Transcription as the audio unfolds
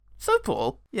So,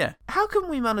 Paul, Yeah. how can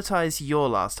we monetize your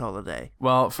last holiday?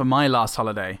 Well, for my last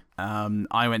holiday,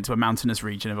 I went to a mountainous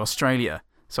region of Australia.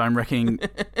 So I'm reckoning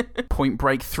Point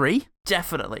Break 3?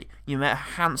 Definitely. You met a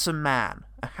handsome man,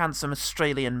 a handsome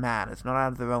Australian man. It's not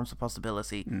out of the realms of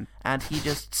possibility. And he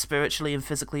just spiritually and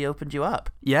physically opened you up.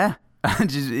 Yeah.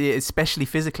 Especially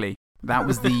physically. That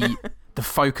was the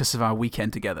focus of our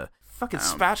weekend together. Fucking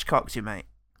spatchcocked you, mate.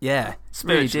 Yeah.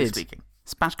 Spiritually really did. speaking.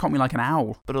 Spatchcocked me like an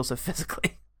owl. But also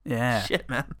physically. Yeah. Shit,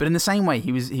 man. But in the same way,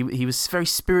 he was very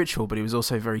spiritual, but he was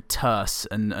also very terse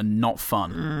and not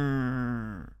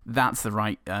fun. That's the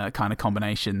right kind of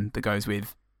combination that goes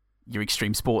with your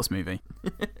extreme sports movie.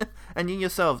 And you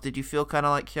yourself, did you feel kind of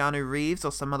like Keanu Reeves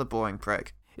or some other boring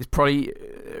prick? It's probably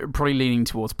leaning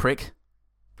towards prick.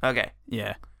 Okay.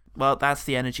 Yeah. Well, that's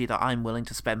the energy that I'm willing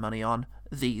to spend money on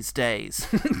these days.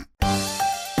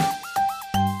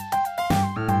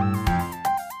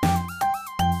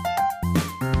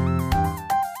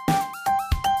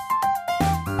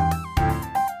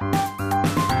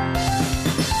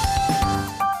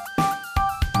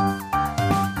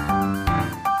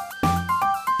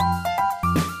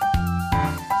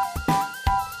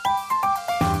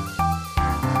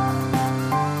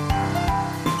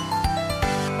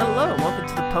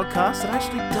 Podcast that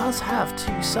actually does have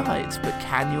two sides, but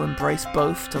can you embrace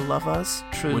both to love us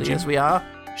truly as we are?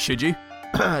 Should you?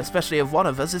 Especially if one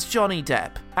of us is Johnny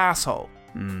Depp. Asshole.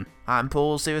 I'm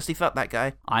Paul, seriously fuck that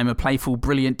guy. I'm a playful,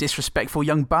 brilliant, disrespectful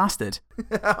young bastard.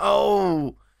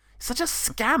 Oh, such a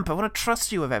scamp. I want to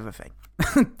trust you with everything.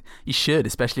 You should,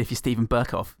 especially if you're Stephen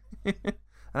Burkoff.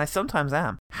 And I sometimes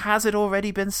am. Has it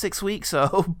already been 6 weeks?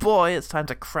 Oh boy, it's time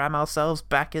to cram ourselves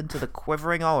back into the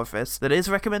quivering orifice that is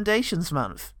Recommendations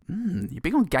Month. You're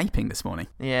big on gaping this morning.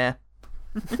 Yeah.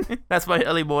 That's my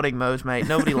early morning mode, mate.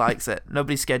 Nobody likes it.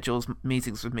 Nobody schedules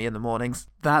meetings with me in the mornings.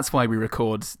 That's why we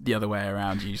record the other way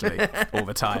around usually, all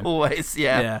the time. Always,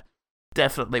 yeah. Yeah.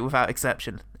 Definitely, without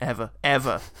exception. Ever.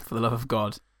 Ever. For the love of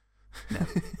God.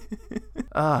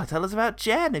 No. Tell us about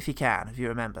Jen, if you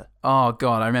remember. Oh,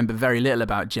 God, I remember very little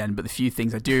about Jen, but the few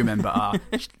things I do remember are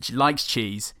she likes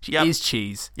cheese. She is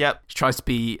cheese. Yep. She tries to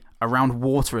be around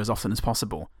water as often as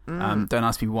possible. Don't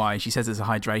ask me why. She says it's a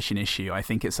hydration issue. I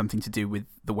think it's something to do with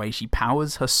the way she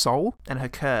powers her soul. And her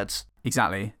curds.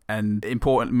 Exactly. And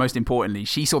most importantly,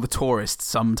 she saw The Tourist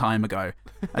some time ago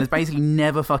and has basically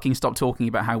never fucking stopped talking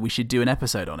about how we should do an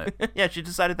episode on it. Yeah, she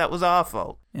decided that was our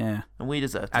fault. Yeah. And we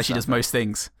deserve to as she does suffer. most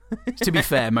things. To be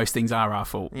fair, most things are our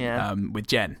fault. Yeah. With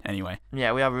Jen, anyway.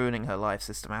 Yeah, we are ruining her life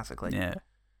systematically. Yeah.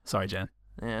 Sorry, Jen.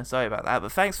 Yeah, sorry about that.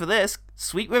 But thanks for this.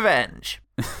 Sweet revenge.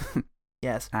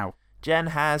 Yes. Ow. Jen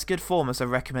has good form as a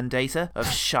recommendator of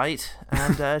shite,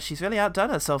 and she's really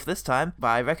outdone herself this time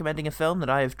by recommending a film that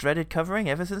I have dreaded covering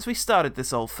ever since we started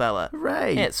this old fella.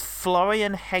 Hooray! It's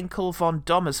Florian Henkel von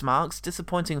Dommersmark's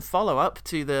disappointing follow-up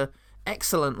to the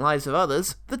excellent Lives of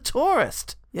Others, The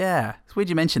Tourist. Yeah, it's weird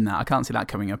you mentioned that. I can't see that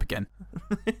coming up again.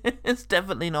 It's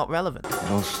definitely not relevant. It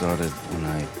all started when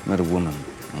I met a woman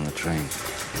on the train.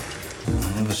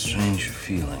 I have a strange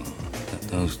feeling that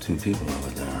those two people over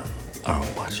there are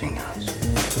watching us.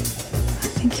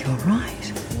 I think you're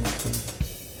right.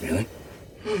 Really?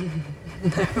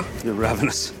 No. You're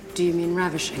ravenous. Do you mean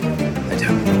ravishing? I do.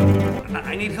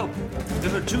 I need help.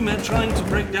 There are two men trying to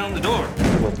break down the door.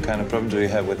 What kind of problem do you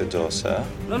have with the door, sir?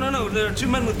 No. There are two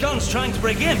men with guns trying to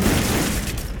break in.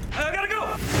 I gotta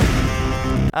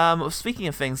go! Speaking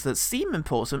of things that seem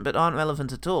important but aren't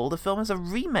relevant at all, the film is a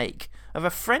remake of a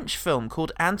French film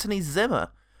called Anthony Zimmer,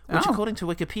 which, according to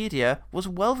Wikipedia, was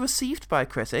well received by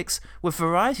critics, with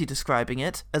Variety describing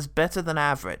it as better than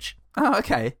average. Oh,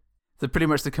 okay. So pretty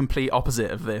much the complete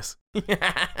opposite of this.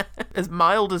 Yeah. As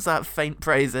mild as that faint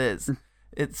praise is,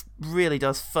 it really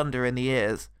does thunder in the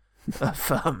ears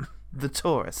of The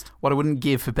Tourist. What I wouldn't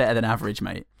give for better than average,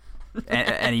 mate.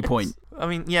 At any point. I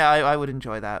mean, yeah, I would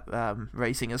enjoy that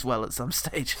racing as well at some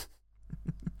stage.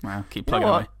 Wow, keep You know plugging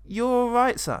what? away. You're all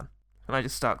right, son. And I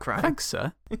just start crying. Thanks,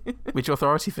 sir. Which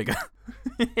authority figure?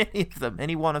 Any of them.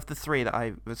 Any one of the three that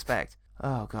I respect.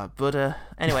 Oh, God. But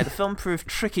anyway, the film proved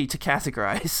tricky to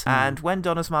categorize. And when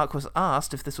Donnersmarck was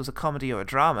asked if this was a comedy or a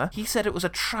drama, he said it was a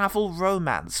travel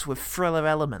romance with thriller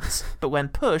elements. But when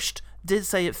pushed, did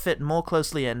say it fit more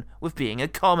closely in with being a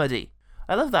comedy.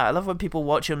 I love that. I love when people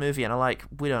watch a movie and are like,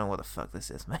 we don't know what the fuck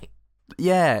this is, mate.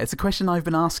 Yeah, it's a question I've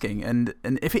been asking. And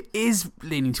if it is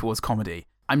leaning towards comedy,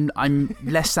 I'm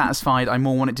less satisfied. I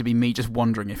more want it to be me just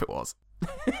wondering if it was.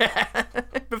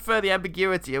 I prefer the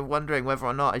ambiguity of wondering whether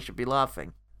or not I should be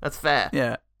laughing. That's fair.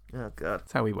 Yeah. Oh, God.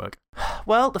 That's how we work.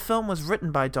 Well, the film was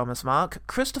written by Dommersmark,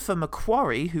 Christopher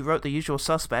McQuarrie, who wrote The Usual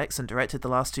Suspects and directed the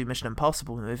last two Mission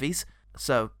Impossible movies,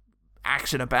 so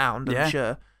action abound, I'm Yeah.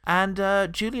 sure.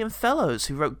 And Julian Fellows,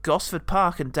 who wrote Gosford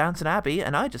Park and Downton Abbey,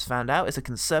 and I just found out is a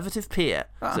Conservative peer.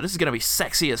 So this is going to be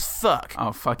sexy as fuck.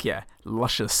 Oh, fuck yeah.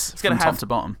 Luscious It's going from to top have to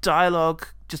bottom. dialogue,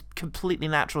 just completely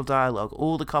natural dialogue,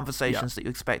 all the conversations that you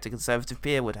expect a Conservative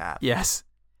peer would have. Yes.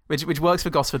 Which works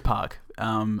for Gosford Park.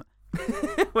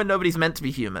 When nobody's meant to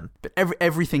be human. But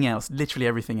everything else, literally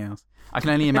everything else. I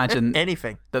can only imagine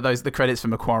Anything. that the credits for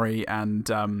Macquarie and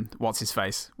what's his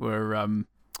face were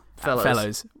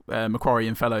Fellows. Macquarie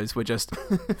and Fellows were just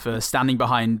for standing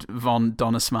behind Von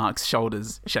Donnersmarck's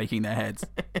shoulders, shaking their heads.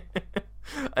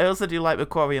 I also do like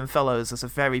Macquarie and Fellows as a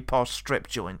very posh strip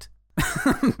joint.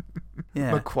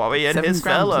 Yeah. Macquarie and 7 his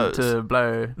grand Fellows. to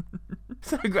blow.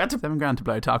 $7 grand to... $7 grand to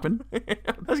blow, Tarquin.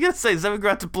 I was going to say, $7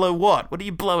 grand to blow what? What are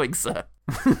you blowing, sir?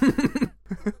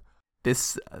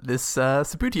 This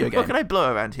Sabutio game. What can I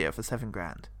blow around here for $7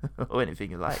 grand? Or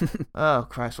anything you like. Oh,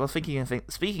 Christ. Well, speaking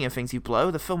of things you blow,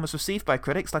 the film was received by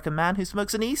critics like a man who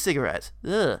smokes an e-cigarette.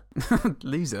 Ugh.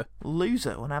 Loser.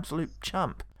 Loser, an absolute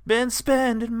chump. Been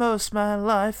spending most my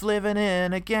life living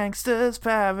in a gangster's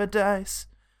paradise.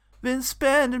 Been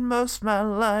spending most my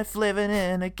life living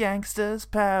in a gangster's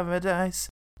paradise.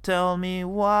 Tell me,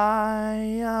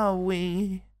 why are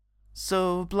we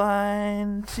so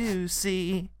blind to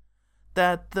see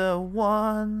that the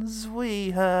ones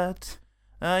we hurt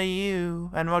are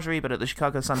you? And Roger Ebert at the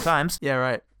Chicago Sun-Times Yeah,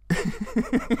 right.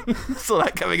 saw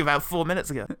that coming about 4 minutes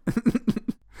ago.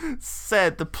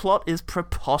 Said the plot is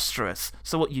preposterous,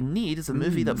 so what you need is a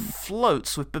movie that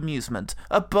floats with bemusement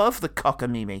above the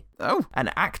cockamamie. Oh.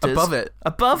 And actors Above it.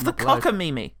 above the Not below.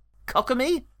 cockamamie.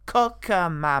 Cockamamie?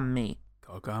 Cockamamie.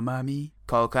 Kokamami.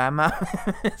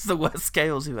 Cockamamie. It's the worst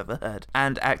scales you've ever heard.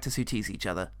 And actors who tease each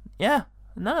other. Yeah,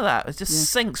 none of that. It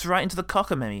just sinks right into the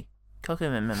cockamamie.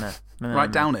 Cockamamie.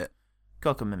 Right down it.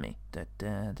 Cockamamie.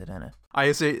 Da-da-da-da-da. I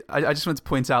just want to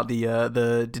point out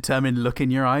the determined look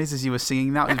in your eyes as you were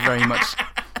singing. That was very much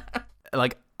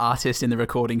like artist in the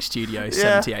recording studio,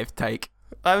 78th take.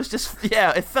 I was just,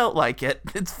 it felt like it.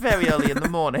 It's very early in the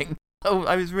morning. Oh,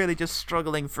 I was really just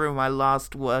struggling through my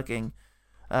last working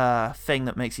thing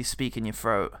that makes you speak in your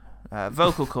throat.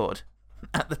 Vocal cord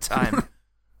at the time.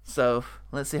 So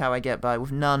let's see how I get by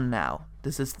with none now.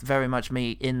 This is very much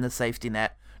me in the safety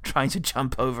net trying to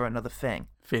jump over another thing.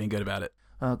 Feeling good about it.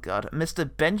 Oh, God. Mr.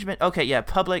 Benjamin... Okay, yeah,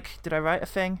 Public. Did I write a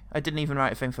thing? I didn't even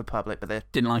write a thing for Public, but they...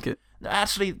 Didn't like it.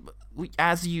 Actually,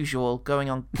 as usual,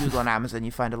 going on Google and Amazon, you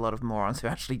find a lot of morons who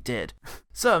actually did.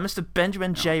 So, Mr.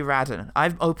 Benjamin J. Radden.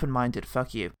 I'm open-minded.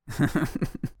 Fuck you.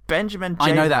 Benjamin J.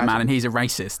 I know that Radden. man, and he's a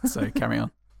racist, so carry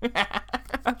on.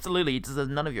 Absolutely, he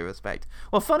deserves none of your respect.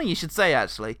 Well, funny you should say,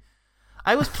 actually.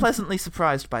 I was pleasantly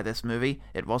surprised by this movie.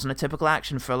 It wasn't a typical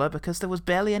action thriller because there was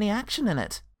barely any action in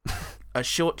it. A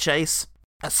short chase,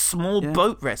 a small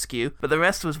boat rescue, but the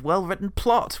rest was well-written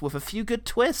plot with a few good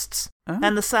twists. Oh.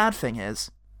 And the sad thing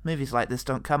is, movies like this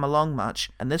don't come along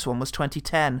much, and this one was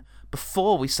 2010,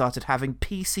 before we started having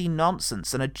PC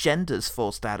nonsense and agendas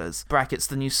forced at us. Brackets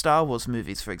the new Star Wars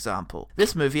movies, for example.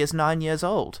 This movie is 9 years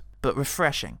old, but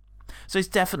refreshing. So he's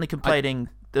definitely complaining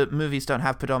that movies don't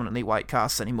have predominantly white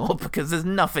casts anymore because there's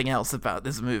nothing else about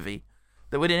this movie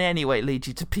that would in any way lead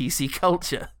you to PC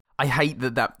culture. I hate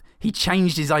that he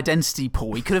changed his identity,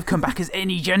 Paul. He could have come back as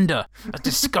any gender. That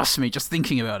disgusts me just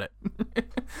thinking about it.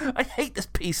 I hate this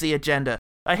PC agenda.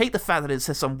 I hate the fact that it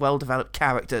insists on well-developed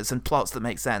characters and plots that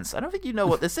make sense. I don't think you know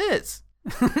what this is.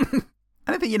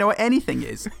 I don't think you know what anything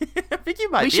is. I think you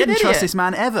might We be shouldn't an trust idiot. this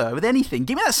man ever with anything.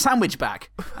 Give me that sandwich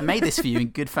back. I made this for you in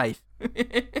good faith.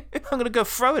 I'm going to go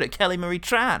throw it at Kelly Marie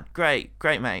Tran. Great,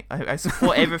 mate. I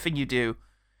support everything you do.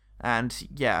 And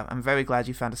yeah, I'm very glad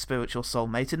you found a spiritual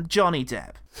soulmate in Johnny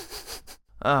Depp.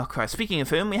 Oh, Christ. Speaking of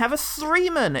whom, we have a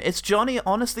threeman. It's Johnny.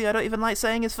 Honestly, I don't even like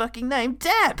saying his fucking name.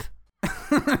 Depp!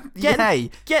 Yay!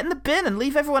 Get in the bin and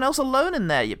leave everyone else alone in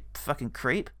there, you fucking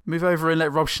creep. Move over and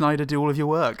let Rob Schneider do all of your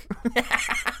work.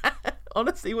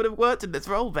 Honestly, would have worked in this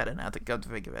role better now to come to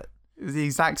think of it. It was the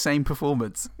exact same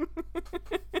performance.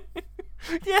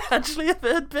 Yeah, actually, if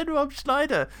it had been Rob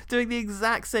Schneider doing the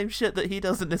exact same shit that he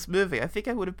does in this movie, I think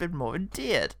I would have been more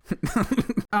endeared.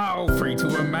 Oh, free to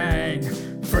a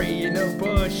man, free in the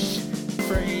bush,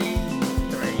 free,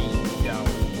 yo.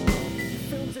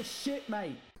 Film's a shit,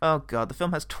 mate. Oh god, the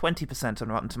film has 20% on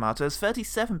Rotten Tomatoes,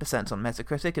 37% on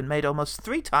Metacritic, and made almost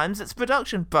 3 times its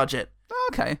production budget.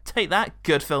 Okay. Take that,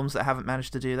 good films that haven't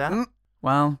managed to do that.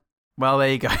 Well,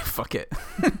 there you go. Fuck it.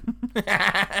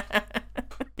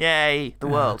 Yay, the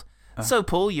world. So,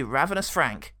 Paul, you ravenous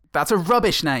Frank. That's a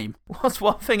rubbish name. What's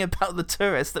one thing about The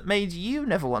Tourist that made you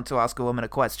never want to ask a woman a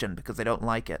question because they don't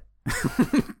like it?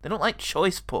 They don't like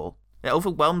choice, Paul. It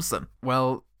overwhelms them.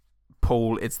 Well,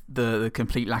 Paul, it's the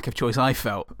complete lack of choice I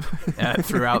felt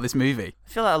throughout this movie. I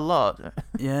feel that a lot.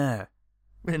 Yeah.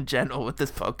 In general with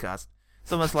this podcast.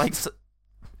 It's almost like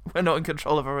we're not in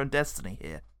control of our own destiny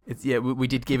here. We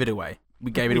did give it away.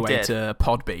 We gave it We away did. to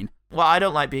Podbean. Well, I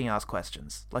don't like being asked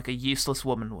questions, like a useless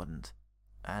woman wouldn't.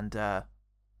 And,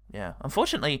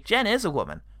 unfortunately, Jen is a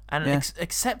woman, and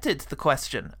accepted the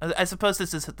question. I suppose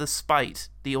this is despite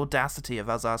the audacity of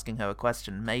us asking her a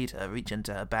question made her reach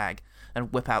into her bag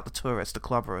and whip out the tourist to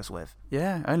clobber us with.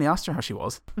 Yeah, I only asked her how she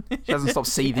was. She hasn't stopped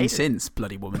seething since,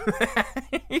 bloody woman.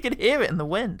 You can hear it in the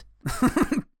wind.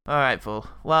 All right, Paul.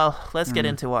 Well, let's get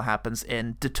into what happens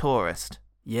in The Tourist.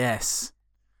 Yes.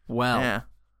 Well, Yeah.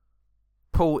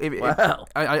 Paul, Well.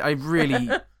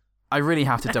 I really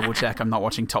have to double check I'm not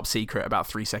watching Top Secret about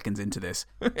 3 seconds into this.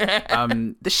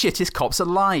 The shittest cops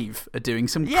alive are doing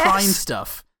some crime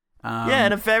stuff.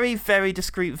 In a very, very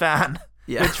discreet van.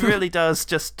 Yeah. Which really does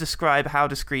just describe how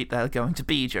discreet they're going to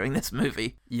be during this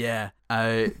movie. Yeah.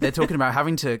 They're talking about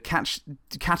having to catch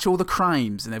all the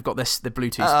crimes, and they've got the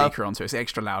Bluetooth speaker on, so it's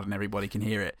extra loud and everybody can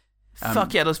hear it.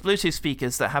 Fuck yeah, those Bluetooth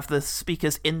speakers that have the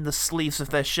speakers in the sleeves of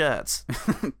their shirts.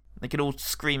 They can all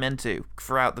scream into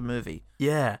throughout the movie.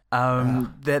 Yeah.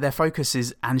 Their focus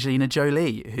is Angelina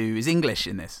Jolie, who is English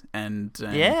in this. And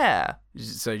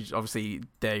so obviously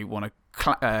they want to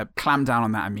clamp down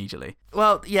on that immediately.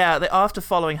 Well, yeah, after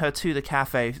following her to the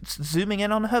cafe, zooming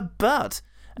in on her butt.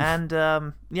 And,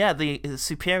 the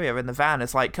superior in the van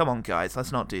is like, come on, guys,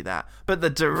 let's not do that. But the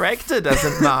director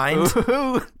doesn't mind.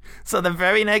 So the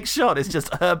very next shot is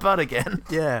just her butt again.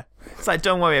 Yeah. It's like,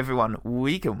 don't worry, everyone,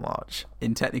 we can watch.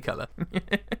 In Technicolor.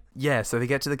 Yeah, so they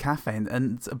get to the cafe,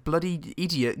 and a bloody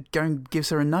idiot gives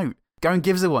her a note.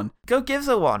 Gives her one. Gives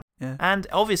her one. Yeah. And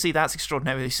obviously that's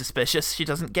extraordinarily suspicious. She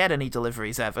doesn't get any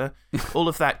deliveries ever. All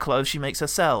of that clothes she makes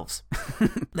herself.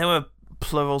 There were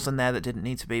plurals in there that didn't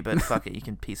need to be, but fuck it, you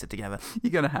can piece it together.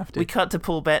 You're going to have to. We cut to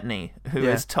Paul Bettany, who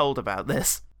is told about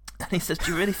this. And he says,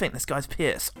 do you really think this guy's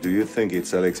Pierce? Do you think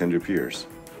it's Alexander Pierce?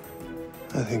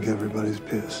 I think everybody's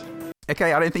Pierce.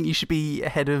 Okay, I don't think you should be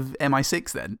head of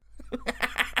MI6 then.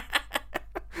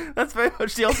 That's very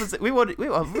much the opposite. We were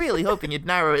really hoping you'd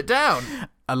narrow it down.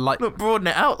 Not broaden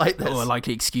it out like this. A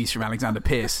likely excuse from Alexander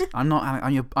Pierce.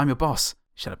 I'm your boss.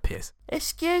 Shut up, Pierce.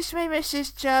 Excuse me,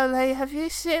 Mrs. Jolie, have you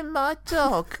seen my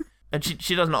dog? And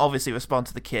she doesn't obviously respond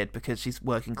to the kid because she's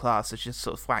working class, so she just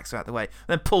sort of whacks her out the way. And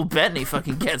then Paul Bettany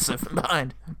fucking gets her from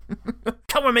behind.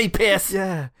 Come with me, Pierce!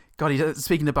 Yeah. God,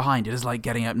 speaking of behind, it is like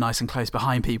getting up nice and close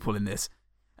behind people in this.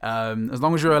 As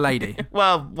long as you're a lady.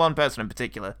 Well, one person in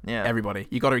particular, yeah. Everybody.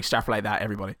 You got to extrapolate that,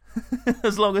 everybody.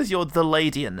 As long as you're the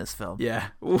lady in this film. Yeah.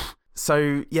 Oof.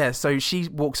 So she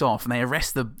walks off and they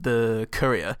arrest the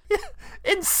courier.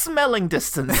 In smelling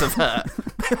distance of her.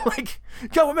 They're like,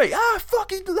 go with me.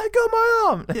 Fucking let go of my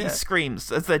arm. And he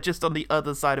screams as they're just on the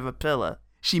other side of a pillar.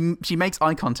 She makes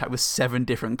eye contact with 7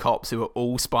 different cops who are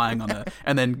all spying on her,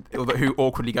 and then who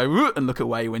awkwardly go and look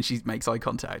away when she makes eye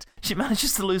contact. She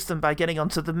manages to lose them by getting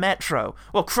onto the metro.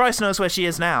 Well, Christ knows where she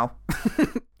is now.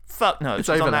 Fuck no, she's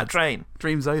over, on that lads. train.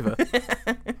 Dream's over.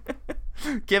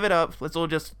 Give it up. Let's all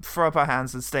just throw up our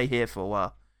hands and stay here for a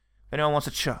while. If anyone wants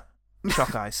to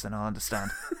chuck ice, then I'll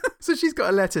understand. So she's got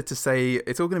a letter to say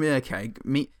it's all going to be okay.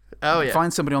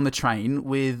 Find somebody on the train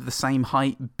with the same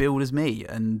height, build as me,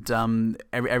 and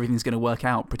everything's going to work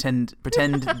out. Pretend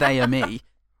they are me.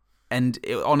 And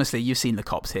honestly, you've seen the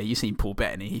cops here. You've seen Paul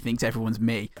Bettany. He thinks everyone's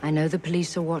me. I know the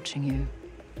police are watching you.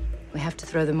 We have to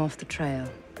throw them off the trail.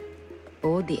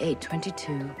 Board the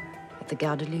 822 at the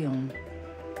Gare de Lyon.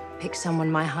 Pick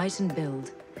someone my height and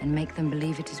build and make them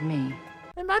believe it is me.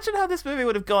 Imagine how this movie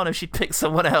would have gone if she'd picked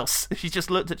someone else. If she just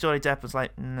looked at Johnny Depp and was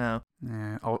like, no.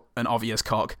 Yeah, an obvious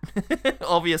cock.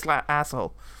 Obvious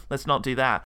asshole. Let's not do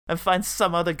that. And find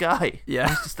some other guy. Yeah.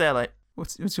 He's just there like,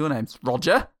 What's your name?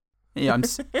 Roger? Yeah, I'm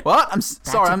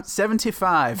sorry, I'm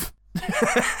 75.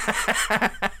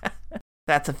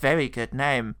 That's a very good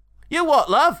name. You what,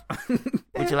 love?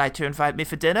 Would you like to invite me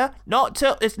for dinner?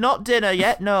 It's not dinner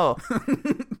yet, no.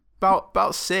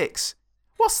 About 6.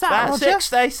 What's that, About Roger? 6,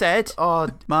 they said. Oh,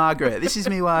 Margaret. This is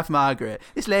me wife, Margaret.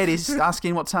 This lady's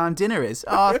asking what time dinner is.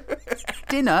 Oh,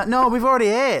 dinner? No, we've already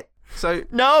ate. So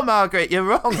No, Margaret, you're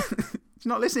wrong. she's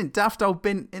not listening. Daft old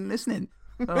bin in listening.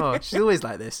 Oh, she's always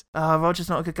like this. Oh, Roger's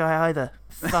not a good guy either.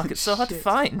 Fuck, it's so hard to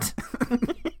find.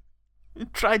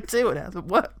 Tried to, and it hasn't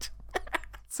worked.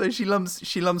 So she lumps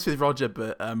with Roger,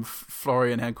 but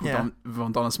Florian Henkel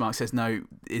von Donnersmarck says, no,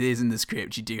 it is in the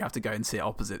script. You do have to go and sit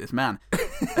opposite this man.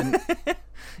 And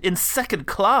in second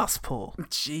class, Paul.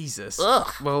 Jesus.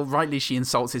 Ugh. Well, rightly she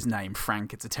insults his name.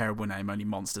 Frank, it's a terrible name. Only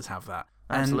monsters have that.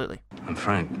 Absolutely. I'm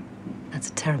Frank. That's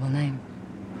a terrible name.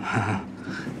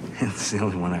 It's the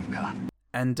only one I've got.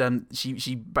 And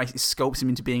she basically sculpts him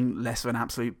into being less of an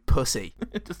absolute pussy.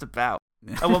 Just about.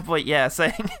 At one point,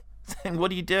 saying,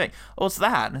 what are you doing? Oh, what's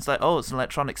that? And it's like, oh, it's an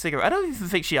electronic cigarette. I don't even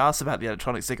think she asks about the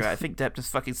electronic cigarette. I think Depp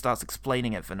just fucking starts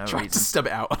explaining it for no Trying reason. to stub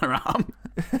it out on her arm.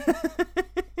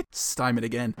 Stymied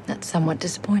again. That's somewhat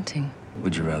disappointing.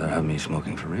 Would you rather have me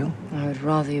smoking for real? I would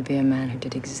rather you be a man who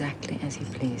did exactly as he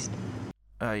pleased.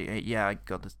 Yeah, I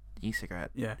got this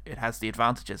e-cigarette. Yeah. It has the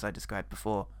advantages I described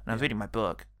before. And I was reading my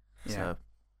book. Yeah. So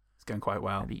It's going quite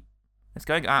well. it's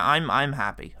going. I'm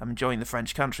happy. I'm enjoying the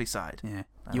French countryside. Yeah.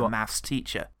 I'm a maths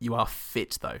teacher. You are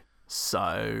fit, though.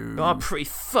 So... You are pretty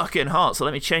fucking hot, so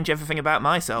let me change everything about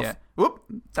myself. Yeah. Whoop,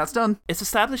 that's done. It's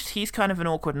established he's kind of an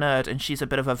awkward nerd and she's a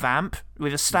bit of a vamp.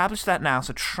 We've established that now,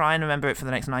 so try and remember it for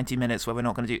the next 90 minutes where we're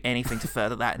not going to do anything to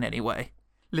further that in any way.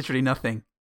 Literally nothing.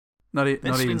 Not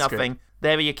Literally even nothing. script.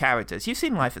 There are your characters. You've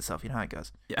seen Life Itself, you know how it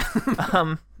goes.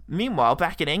 Yeah. Meanwhile,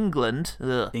 back in England...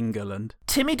 England.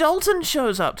 Timmy Dalton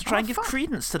shows up to try and give fuck.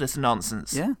 credence to this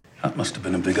nonsense. Yeah. That must have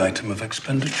been a big item of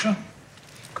expenditure.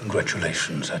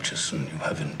 Congratulations, Atchison. You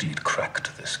have indeed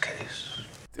cracked this case.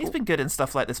 He's been good in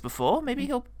stuff like this before. Maybe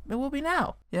he will be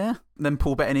now. Yeah. Then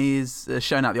Paul Bettany is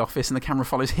shown out the office and the camera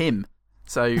follows him.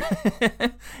 So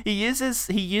he uses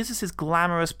his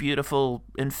glamorous, beautiful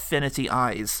infinity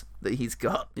eyes that he's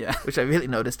got. Yeah. Which I really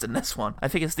noticed in this one. I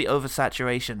think it's the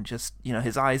oversaturation. Just,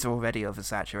 his eyes are already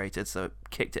oversaturated, so it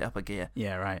kicked it up a gear.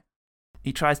 Yeah, right.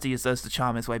 He tries to use those to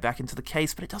charm his way back into the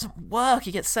case, but it doesn't work.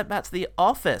 He gets sent back to the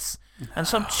office. And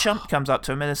some chump comes up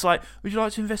to him and it's like, would you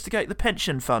like to investigate the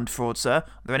pension fund fraud, sir? Are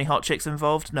there any hot chicks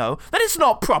involved? No. Then it's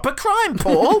not proper crime,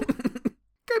 Paul!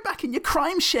 Go back in your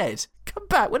crime shed. Come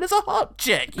back when there's a hot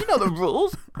chick. You know the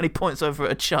rules. And he points over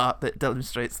at a chart that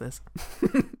demonstrates this.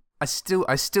 I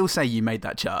still say you made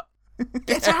that chart.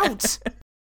 Get out!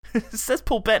 It says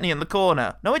Paul Bettany in the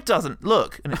corner. No, it doesn't.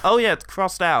 Look. And it's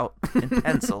crossed out in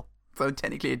pencil. So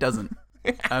technically it doesn't.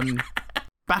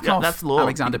 Back off, that's law.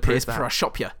 Alexander Pierce, before I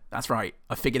shop you. That's right.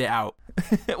 I figured it out.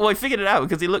 Well, he figured it out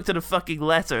because he looked at a fucking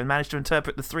letter and managed to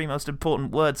interpret the three most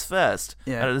important words first.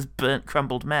 Yeah. Out of this burnt,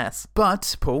 crumbled mess.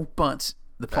 But, Paul,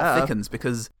 the plot thickens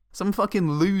because some fucking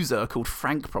loser called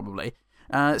Frank, probably,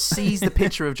 sees the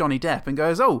picture of Johnny Depp and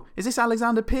goes, oh, is this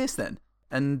Alexander Pierce then?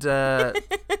 And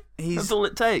that's all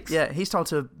it takes. Yeah, he's told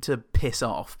to piss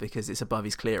off because it's above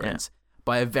his clearance.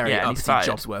 By a very uppity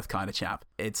Jobsworth kind of chap.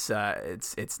 It's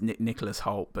Nicholas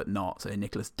Hoult, but not. So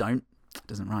Nicholas Don't.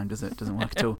 Doesn't rhyme, does it? Doesn't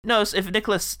work at all. No, if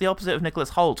Nicholas, the opposite of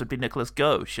Nicholas Hoult would be Nicholas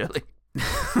Go, surely.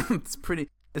 It's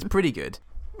pretty good.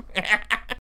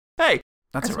 Hey,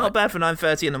 that's not bad for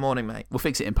 9:30 in the morning, mate. We'll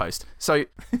fix it in post. So,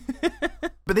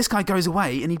 but this guy goes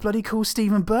away and he bloody calls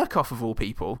Stephen Burkoff of all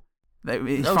people.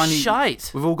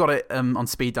 Shite. We've all got it on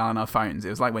speed dial on our phones. It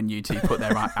was like when U2 put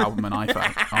their album on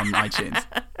iPhone on iTunes.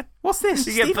 What's this?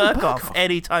 You get Burkoff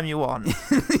anytime you want.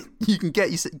 You can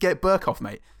get Burkoff,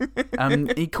 mate.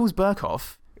 He calls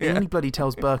Burkoff. Yeah. He only bloody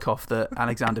tells Burkoff that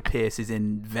Alexander Pierce is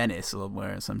in Venice or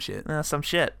where some shit. Some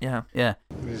shit, yeah. Yeah.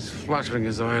 He's fluttering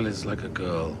his eyelids like a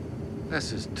girl.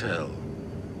 That's his tell.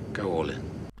 Go all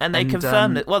in. And they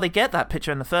confirm that, they get that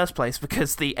picture in the first place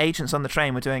because the agents on the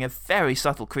train were doing a very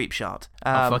subtle creep shot.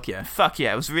 Fuck yeah. Fuck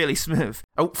yeah, it was really smooth.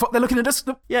 Oh, fuck, they're looking at us.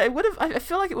 Yeah, it would have. I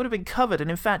feel like it would have been covered.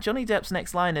 And in fact, Johnny Depp's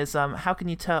next line is, how can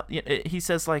you tell? He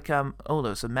says, like, oh,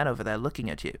 there's some men over there looking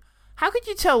at you. How could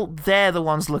you tell they're the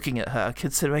ones looking at her,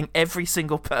 considering every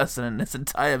single person in this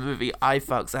entire movie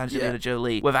fucks Angelina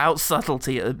Jolie without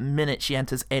subtlety at the minute she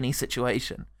enters any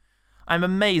situation? I'm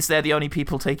amazed they're the only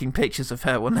people taking pictures of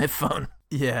her on their phone.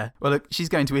 Yeah. Well, look, she's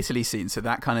going to Italy soon, so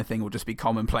that kind of thing will just be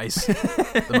commonplace.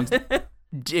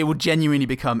 It will genuinely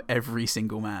become every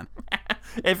single man.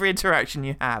 Every interaction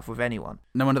you have with anyone.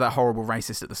 No wonder that horrible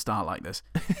racist at the start like this.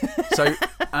 So,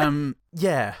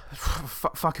 yeah.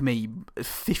 Fuck me.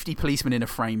 50 policemen in a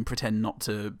frame pretend not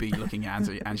to be looking at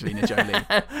Angelina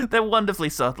Jolie. They're wonderfully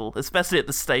subtle, especially at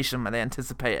the station when they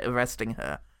anticipate arresting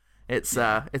her. It's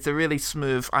a really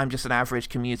smooth, I'm just an average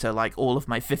commuter like all of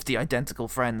my 50 identical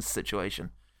friends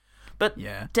situation. But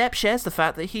Depp shares the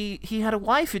fact that he had a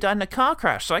wife who died in a car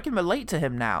crash, so I can relate to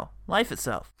him now. Life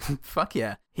itself. Fuck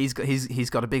yeah. He's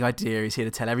got a big idea. He's here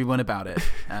to tell everyone about it.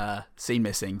 Scene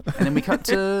missing. And then we cut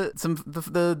to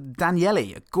the Daniele,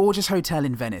 a gorgeous hotel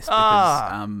in Venice.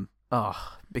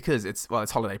 Because it's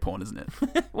holiday porn, isn't it?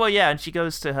 Well, yeah, and she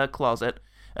goes to her closet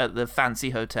at the fancy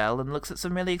hotel and looks at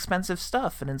some really expensive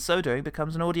stuff, and in so doing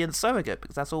becomes an audience surrogate,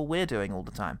 because that's all we're doing all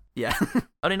the time. Yeah.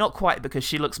 Only not quite, because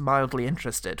she looks mildly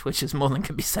interested, which is more than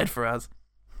can be said for us.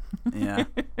 Yeah.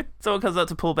 Someone comes up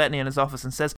to Paul Bettany in his office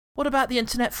and says, What about the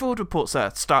internet fraud report,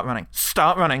 sir? Start running.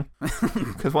 Start running.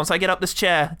 Because once I get up this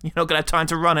chair, you're not going to have time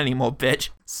to run anymore, bitch.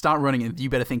 Start running, and you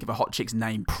better think of a hot chick's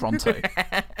name pronto.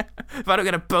 If I don't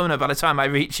get a boner by the time I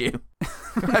reach you,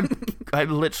 I'm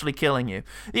literally killing you.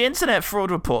 The internet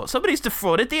fraud report. Somebody's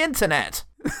defrauded the internet.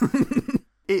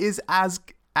 It is as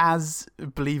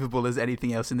believable as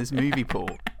anything else in this movie,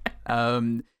 Paul.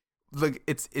 Look,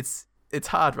 it's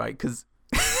hard, right? Because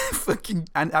fucking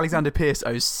Alexander Pierce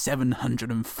owes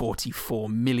 £744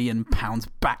 million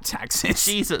back taxes.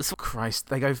 Jesus Christ!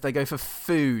 They go for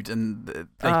food and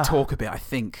they talk a bit, I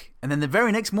think, and then the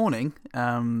very next morning,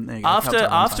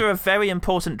 after a very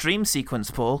important dream sequence,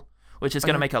 Paul, which is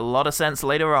going to make a lot of sense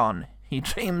later on. He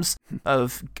dreams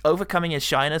of overcoming his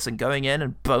shyness and going in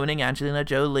and boning Angelina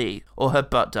Jolie, or her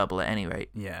butt double at any rate.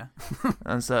 Yeah.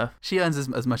 And so she earns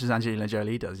as much as Angelina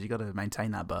Jolie does. You got to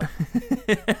maintain that butt.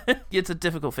 It's a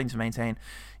difficult thing to maintain.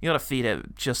 You got to feed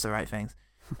it just the right things.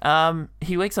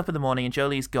 He wakes up in the morning and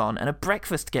Jolie's gone, and a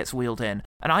breakfast gets wheeled in.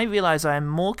 And I realise I am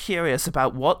more curious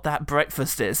about what that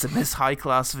breakfast is in this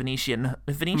high-class Venetian,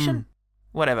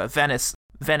 whatever, Venice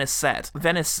set,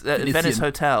 Venice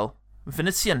hotel.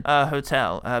 Venetian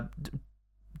hotel,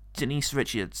 Denise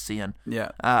Richardson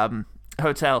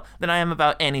hotel, than I am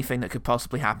about anything that could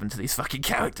possibly happen to these fucking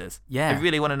characters. Yeah. I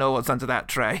really want to know what's under that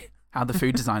tray. How the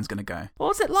food design's going to go.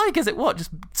 What's it like? Is it what? Just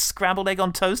scrambled egg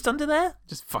on toast under there?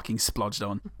 Just fucking splodged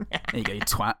on. There you go, you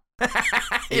twat.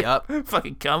 Eat up.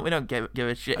 Fucking cunt. We don't give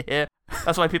a shit here.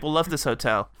 That's why people love this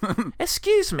hotel.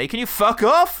 Excuse me, can you fuck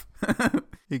off? Here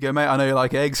you go, mate. I know you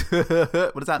like eggs.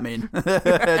 What does that mean?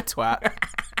 Twat.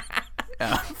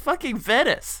 Fucking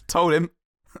Venice. Told him.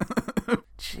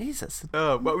 Jesus.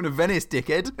 Oh, welcome to Venice,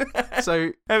 dickhead.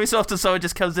 So every so often someone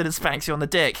just comes in and spanks you on the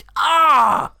dick.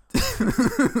 Ah!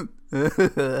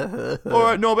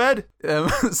 Alright, knobhead.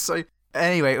 So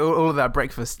anyway, all of that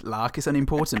breakfast lark is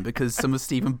unimportant because some of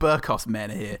Stephen Burkoff's men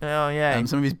are here. Oh, yeah.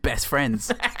 Some of his best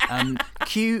friends.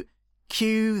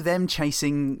 Cue them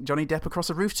chasing Johnny Depp across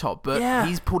a rooftop, but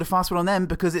he's pulled a fast one on them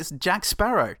because it's Jack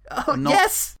Sparrow. Oh,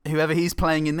 yes! Whoever he's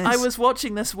playing in this. I was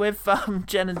watching this with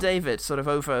Jen and David sort of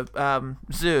over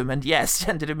Zoom, and yes,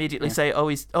 Jen did immediately say,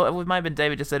 it might have been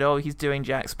David just said, he's doing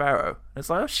Jack Sparrow. And it's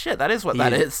like, oh shit, that is what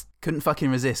that is. Couldn't fucking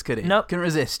resist, could he? Nope. Couldn't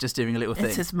resist just doing a little thing.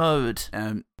 It's his mode.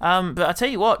 But I tell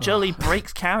you what, Jolie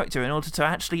breaks character in order to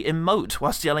actually emote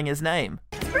whilst yelling his name.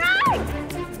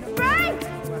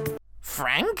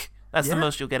 Frank? That's the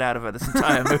most you'll get out of her this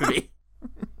entire movie.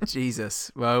 Jesus.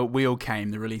 Well, we all came.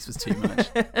 The release was too much.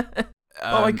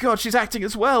 Oh my god, she's acting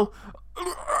as well.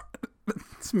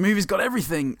 This movie's got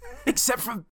everything except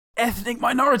for ethnic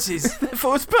minorities.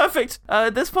 Therefore, it's perfect.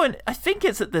 At this point, I think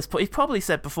it's at this point, he's probably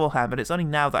said beforehand, but it's only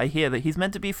now that I hear that he's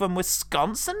meant to be from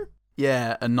Wisconsin?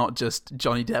 Yeah, and not just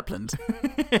Johnny Deppland.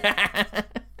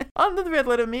 Aren't the Red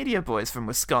Letter Media boys from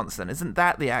Wisconsin? Isn't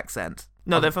that the accent?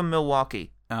 No, they're from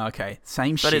Milwaukee. Oh, okay,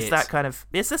 same shit. But it's that kind of...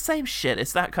 It's the same shit.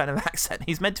 It's that kind of accent.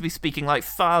 He's meant to be speaking like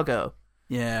Fargo.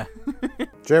 Yeah.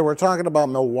 Jay, we're talking about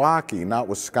Milwaukee, not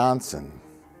Wisconsin.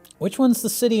 Which one's the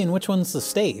city and which one's the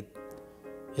state?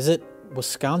 Is it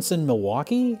Wisconsin,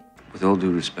 Milwaukee? With all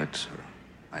due respect, sir,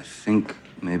 I think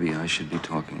maybe I should be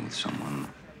talking with someone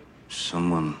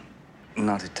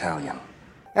not Italian.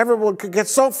 Everyone could get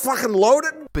so fucking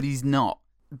loaded. But he's not.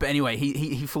 But anyway,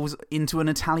 he falls into an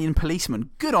Italian policeman.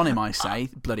 Good on him, I say.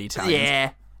 Bloody Italians. Yeah.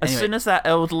 As soon as that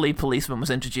elderly policeman was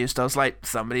introduced, I was like,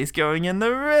 somebody's going in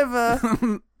the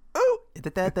river.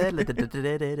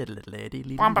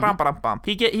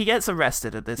 He gets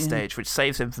arrested at this stage, which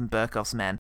saves him from Burkoff's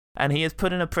men. And he is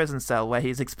put in a prison cell where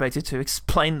he's expected to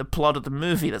explain the plot of the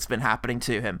movie that's been happening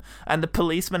to him. And the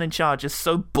policeman in charge is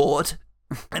so bored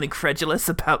and incredulous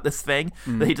about this thing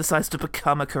that he decides to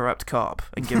become a corrupt cop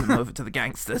and give him over to the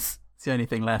gangsters. It's the only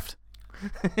thing left.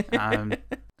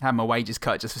 Have my wages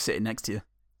cut just for sitting next to you.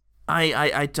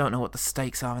 I don't know what the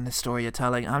stakes are in this story you're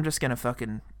telling. I'm just going to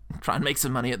fucking try and make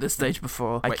some money at this stage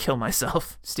before I kill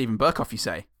myself. Stephen Burkoff, you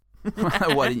say?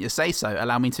 Why didn't you say so?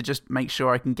 Allow me to just make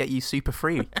sure I can get you super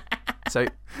free. So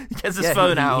he gets his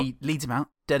phone out. He leads him out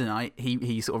dead of night.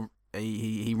 He sort of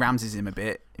he ramses him a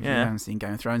bit. If you haven't seen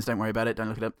Game of Thrones, don't worry about it. Don't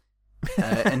look it up.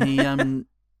 And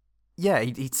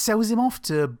he sells him off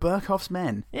to Burkoff's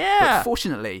men. Yeah. But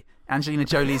fortunately, Angelina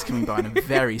Jolie's coming by in a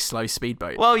very slow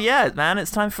speedboat. Well, yeah, man,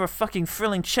 it's time for a fucking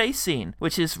thrilling chase scene,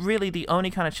 which is really the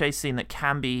only kind of chase scene that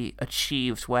can be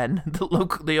achieved when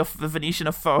the Venetian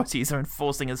authorities are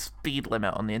enforcing a speed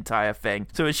limit on the entire thing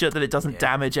to ensure that it doesn't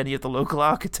damage any of the local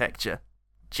architecture.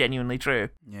 Genuinely true.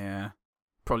 Yeah.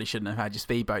 Probably shouldn't have had your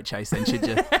speedboat chase then, should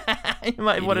you? You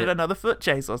might have wanted another foot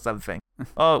chase or something.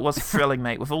 Oh, it was thrilling,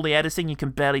 mate. With all the editing, you can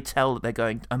barely tell that they're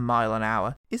going a mile an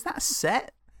hour. Is that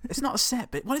set? It's not a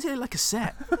set, but why does it look like a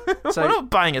set? So, we're not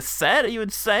buying a set. Are you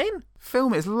insane?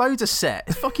 Film it. It's loads of set.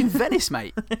 It's fucking Venice,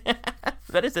 mate.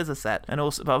 Venice is a set,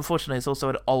 but unfortunately, it's also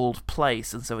an old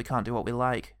place, and so we can't do what we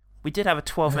like. We did have a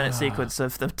 12-minute sequence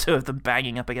of the two of them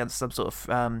banging up against some sort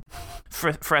of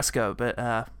fresco, but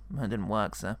it didn't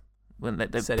work. So when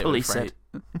the police said.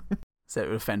 So it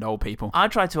would offend old people. I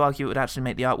tried to argue it would actually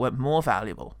make the artwork more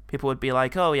valuable. People would be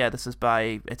like, oh yeah, this is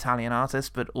by Italian artists,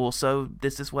 but also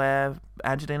this is where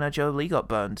Angelina Jolie got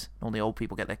burned. All the old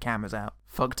people get their cameras out.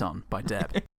 Fucked on by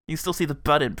Deb. You still see the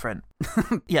Bud imprint.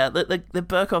 Yeah, the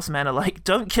Burkoff's men are like,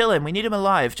 don't kill him, we need him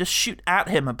alive, just shoot at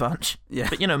him a bunch. Yeah.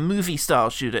 But, movie style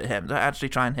shoot at him, don't actually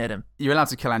try and hit him. You're allowed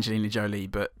to kill Angelina Jolie,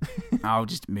 but I'll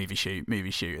just movie shoot.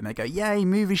 And they go, yay,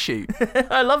 movie shoot.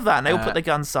 I love that, and they all put their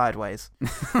guns sideways.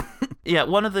 Yeah,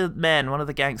 one of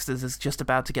the gangsters is just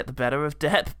about to get the better of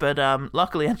Depp, but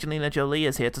luckily Angelina Jolie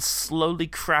is here to slowly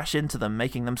crash into them,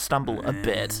 making them stumble a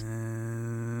bit.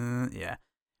 Yeah,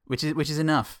 which is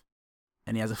enough.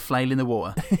 And he has a flail in the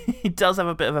water. He does have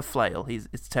a bit of a flail.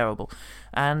 It's terrible.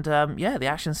 And the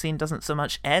action scene doesn't so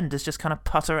much end as just kind of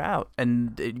putter out.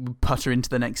 And putter into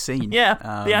the next scene.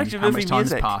 Yeah, the action movie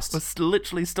music was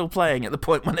literally still playing at the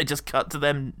point when they just cut to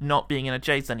them not being in a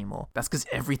chase anymore. That's because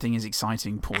everything is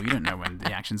exciting, Paul. You don't know when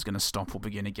the action's going to stop or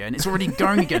begin again. It's already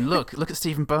going again. Look at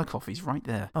Steven Berkoff. He's right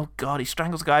there. Oh, God, he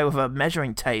strangles a guy with a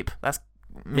measuring tape. That's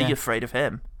me afraid of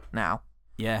him now.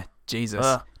 Yeah,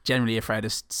 Jesus. Generally afraid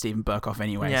of Steven Berkoff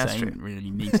anyway, so you don't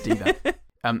really need to do that.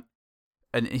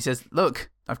 And he says, look,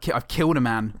 I've killed a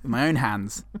man with my own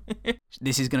hands.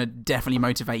 This is going to definitely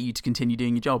motivate you to continue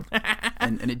doing your job.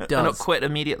 And it does. And not quit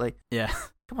immediately. Yeah.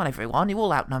 Come on, everyone. You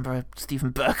all outnumber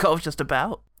Steven Berkoff just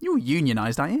about. You're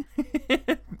unionised, aren't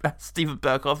you? Steven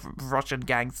Berkoff, Russian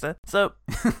gangster. So,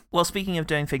 well, speaking of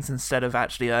doing things instead of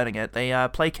actually earning it, they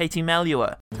play Katie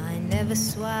Melua. I never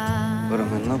swam. But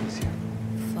I'm in love with you.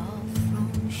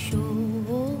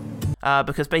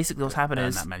 Because basically what's happened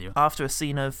is, after a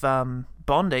scene of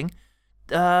bonding,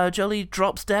 Jolie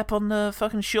drops Depp on the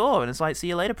fucking shore and it's like, see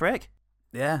you later, prick.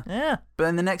 Yeah. Yeah. But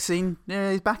in the next scene,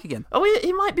 he's back again. Oh,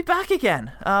 he might be back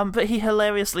again. But he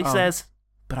hilariously says,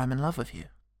 but I'm in love with you.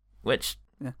 Which,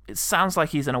 it sounds like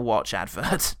he's in a watch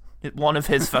advert. One of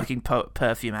his fucking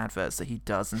perfume adverts that he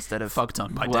does instead of fucked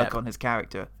on by work Depp. On his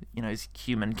character. His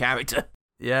human character.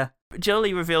 Yeah.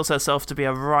 Jolie reveals herself to be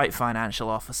a right financial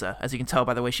officer, as you can tell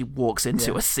by the way she walks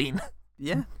into a scene.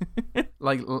 Yeah.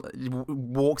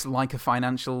 Walks like a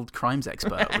financial crimes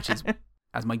expert, which is,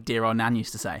 as my dear old Nan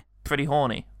used to say. Pretty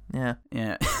horny. Yeah.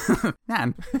 Yeah.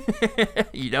 Nan.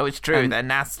 It's true, they're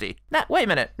nasty. Wait a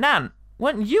minute, Nan,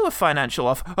 weren't you a financial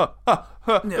officer?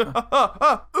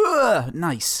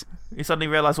 Nice. You suddenly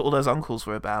realise what all those uncles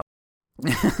were about.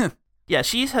 Yeah,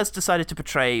 she has decided to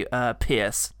portray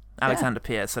Pierce. Alexander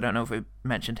Pierce. I don't know if we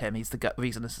mentioned him. He's the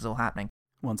reason this is all happening.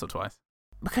 Once or twice.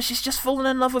 Because she's just fallen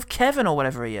in love with Kevin or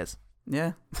whatever he is.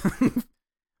 Yeah.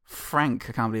 Frank.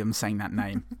 I can't believe I'm saying that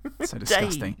name. It's so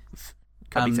disgusting.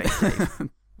 Can't be saying Dave.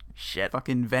 Shit.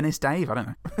 Fucking Venice Dave. I don't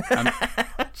know.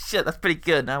 Shit, that's pretty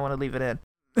good. Now I want to leave it in.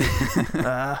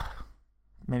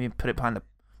 Maybe put it behind the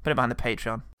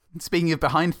Patreon. Speaking of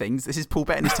behind things, this is Paul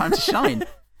Bettany's time to shine.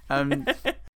 Well,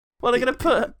 they're going to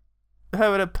put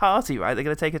her at a party, right? They're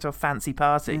going to take her to a fancy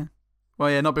party. Yeah.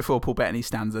 Well, yeah, not before Paul Bettany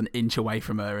stands an inch away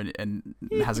from her and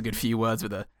has a good few words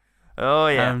with her. Oh,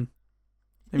 yeah.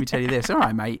 Let me tell you this. All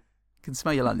right, mate. I can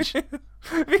smell your lunch.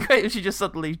 It'd be great if she just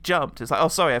suddenly jumped. It's like, oh,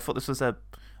 sorry, I thought this was a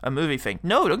movie thing.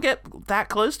 No, don't get that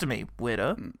close to me,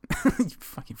 weirdo. You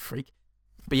fucking freak.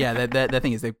 But yeah, their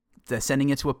thing is they're sending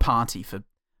her to a party for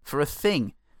a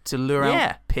thing to lure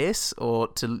out Pierce or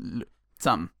to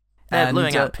something. They're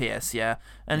luring out Pierce, yeah.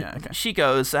 And she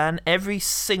goes, and every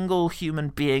single human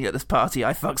being at this party,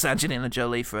 I fucks Angelina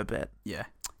Jolie for a bit. Yeah,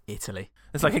 Italy.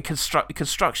 It's like a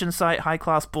construction site,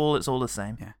 high-class ball, it's all the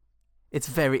same. Yeah. It's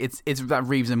that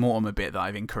Reeves and Mortimer a bit that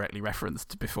I've incorrectly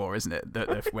referenced before, isn't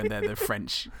it? When they're the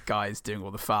French guys doing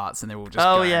all the farts and they're all just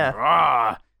going,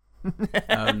 yeah.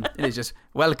 It is just,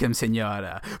 welcome,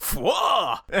 signora.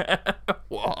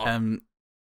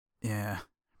 Yeah.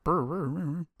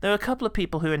 There are a couple of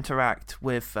people who interact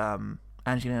with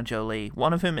Angelina Jolie.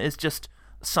 One of whom is just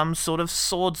some sort of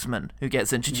swordsman who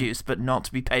gets introduced but not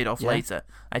to be paid off later.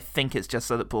 I think it's just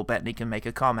so that Paul Bettany can make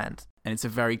a comment. And it's a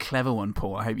very clever one,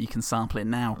 Paul. I hope you can sample it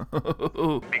now.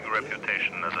 Big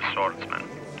reputation as a swordsman.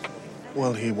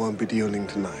 Well, he won't be dueling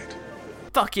tonight.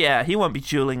 Fuck yeah, he won't be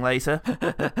dueling later.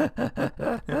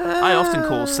 I often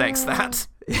call sex that.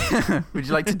 Would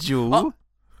you like to duel?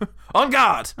 On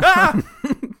guard! Ah!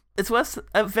 It's worse,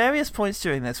 at various points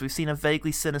during this, we've seen a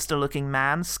vaguely sinister-looking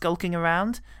man skulking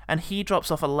around, and he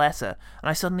drops off a letter, and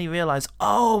I suddenly realise,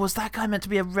 oh, was that guy meant to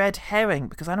be a red herring?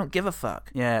 Because I don't give a fuck.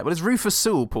 Yeah, well, it's Rufus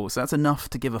Sewell, Paul, so that's enough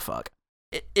to give a fuck.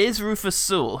 It is Rufus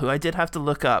Sewell, who I did have to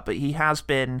look up, but he has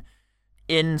been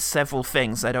in several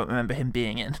things I don't remember him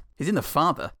being in. He's in The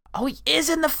Father. Oh, he is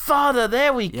in The Father!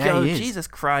 There we go! He is. Jesus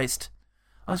Christ.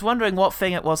 I was wondering what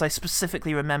thing it was I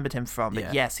specifically remembered him from,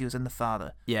 but yes, he was in The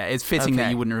Father. Yeah, it's fitting that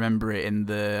you wouldn't remember it in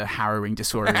the harrowing,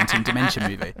 disorienting Dementia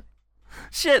movie.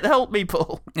 Shit, help me,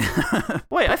 Paul.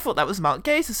 Wait, I thought that was Mark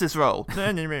Gatiss' role.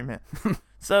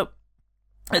 So,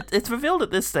 it's revealed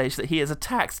at this stage that he is a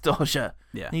tax dodger.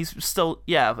 Yeah. He's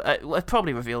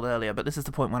probably revealed earlier, but this is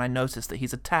the point when I noticed that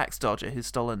he's a tax dodger who's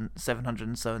stolen 700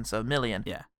 and so million.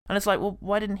 Yeah. And it's like, well,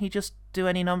 why didn't he just do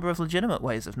any number of legitimate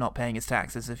ways of not paying his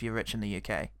taxes if you're rich in the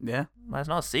UK? Yeah. Well, it's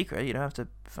not a secret. You don't have to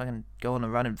fucking go on a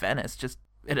run in Venice. Just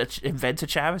invent a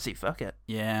charity. Fuck it.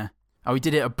 Yeah. Oh, he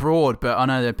did it abroad, but I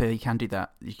know that he can do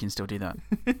that. You can still do that.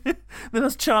 The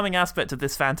most charming aspect of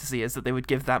this fantasy is that they would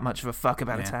give that much of a fuck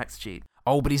about a tax cheat.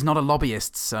 Oh, but he's not a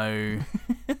lobbyist, so...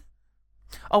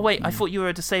 Oh, wait, I thought you were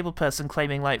a disabled person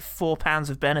claiming like £4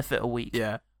 of benefit a week.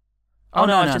 Yeah. Oh,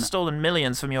 no, I've just stolen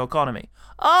millions from your economy.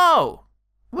 Oh!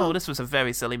 Well, this was a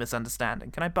very silly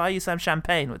misunderstanding. Can I buy you some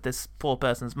champagne with this poor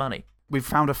person's money? We've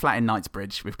found a flat in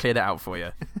Knightsbridge. We've cleared it out for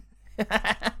you.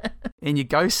 In you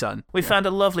go, son. We found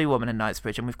a lovely woman in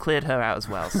Knightsbridge, and we've cleared her out as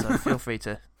well, so feel free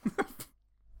to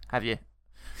have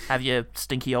your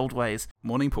stinky old ways.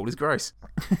 Morning, Paul is gross.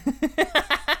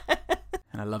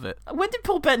 I love it. When did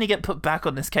Paul Bettany get put back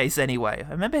on this case anyway?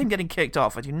 I remember him getting kicked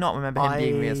off. I do not remember him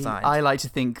being reassigned. I like to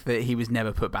think that he was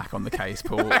never put back on the case,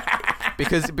 Paul.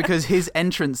 because his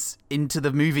entrance into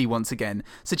the movie once again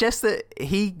suggests that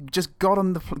he just got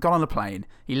on a plane,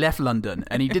 he left London,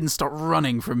 and he didn't stop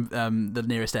running from the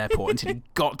nearest airport until he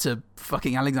got to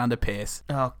fucking Alexander Pierce.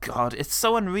 Oh, God. It's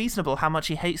so unreasonable how much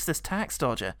he hates this tax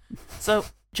dodger. So,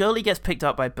 Jolie gets picked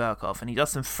up by Burkoff, and he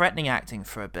does some threatening acting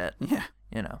for a bit. Yeah.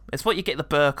 You know, it's what you get the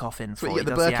Burkoff in for. What you get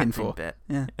the Birkin for. Bit.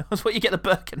 Yeah. It's what you get the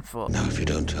Birkin for. Now, if you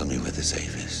don't tell me where the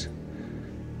safe is,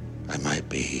 I might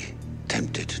be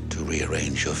tempted to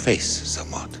rearrange your face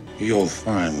somewhat. Your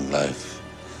fine life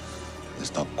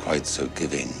is not quite so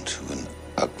giving to an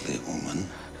ugly woman.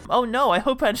 Oh no, I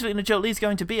hope Angelina Jolie's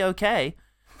going to be okay.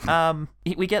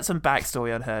 We get some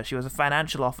backstory on her. She was a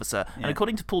financial officer, and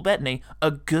according to Paul Bettany, a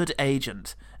good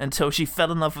agent, until she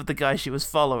fell in love with the guy she was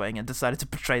following and decided to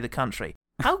betray the country.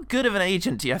 How good of an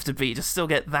agent do you have to be to still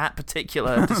get that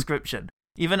particular description,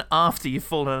 even after you've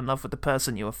fallen in love with the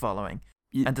person you were following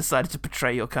and decided to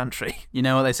betray your country? You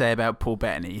know what they say about Paul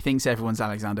Bettany? He thinks everyone's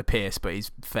Alexander Pierce, but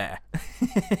he's fair.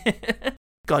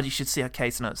 God, you should see her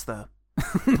case notes, though.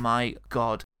 My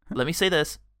God. Let me say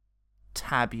this.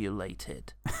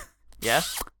 Tabulated. Yeah?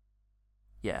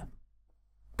 Yeah.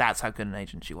 That's how good an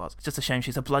agent she was. It's just a shame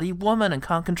she's a bloody woman and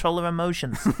can't control her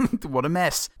emotions. What a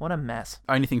mess. What a mess.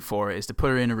 Only thing for it is to put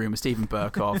her in a room with Stephen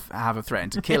Burkoff, have her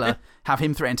threaten to kill her, have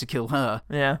him threaten to kill her.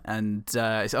 Yeah. And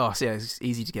it's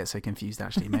easy to get so confused,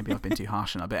 actually. Maybe I've been too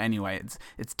harsh on her. But anyway,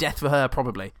 it's death for her,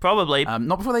 probably. Probably.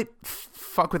 Not before they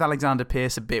fuck with Alexander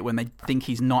Pierce a bit when they think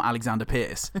he's not Alexander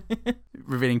Pierce.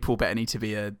 Revealing Paul Bettany to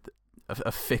be a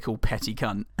fickle, petty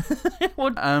cunt.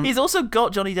 Well, he's also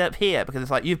got Johnny Depp here because it's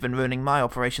like, you've been ruining my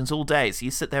operations all day, so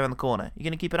you sit there in the corner. You're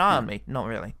going to keep an eye on me? Not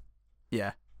really.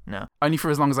 Yeah. No. Only for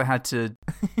as long as I had to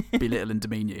belittle and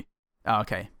demean you. Oh,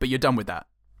 okay. But you're done with that.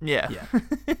 Yeah.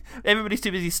 Everybody's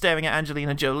too busy staring at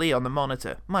Angelina Jolie on the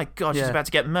monitor. My God, she's about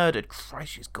to get murdered.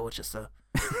 Christ, she's gorgeous, though.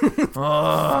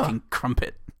 Fucking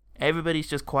crumpet. Everybody's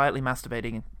just quietly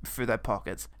masturbating through their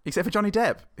pockets. Except for Johnny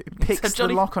Depp. He picks the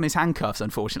lock on his handcuffs,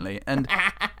 unfortunately, and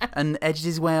edges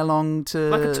his way along to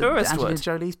like a tourist Angelina would.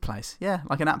 Jolie's place. Yeah,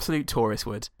 like an absolute tourist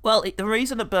would. Well, the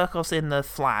reason that Burkoff's in the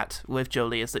flat with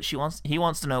Jolie is that he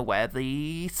wants to know where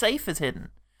the safe is hidden.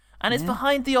 And it's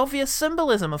behind the obvious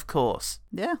symbolism, of course.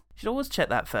 Yeah. You should always check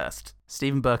that first.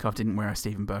 Stephen Burkoff didn't where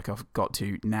Stephen Burkoff got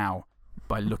to now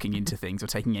by looking into things or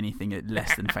taking anything at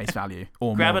less than face value.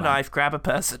 Or grab more a knife, grab a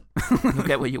person. You'll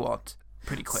get what you want.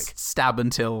 Pretty quick. Stab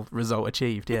until result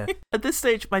achieved, yeah. At this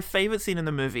stage, my favourite scene in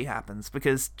the movie happens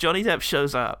because Johnny Depp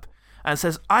shows up and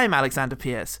says, "I'm Alexander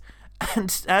Pierce."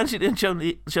 And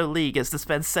Angelina Jolie gets to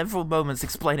spend several moments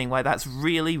explaining why that's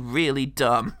really, really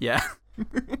dumb. Yeah.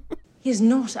 He is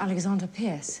not Alexander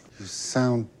Pierce. You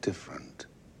sound different.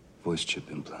 Voice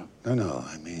chip implant? No,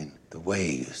 I mean the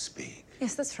way you speak.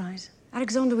 Yes, that's right.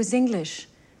 Alexander was English.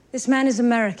 This man is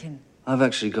American. I've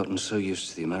actually gotten so used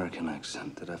to the American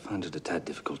accent that I find it a tad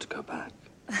difficult to go back.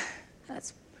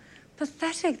 That's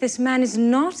pathetic. This man is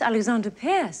not Alexander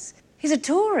Pierce. He's a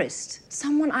tourist.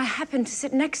 Someone I happened to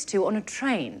sit next to on a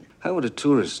train. How would a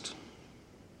tourist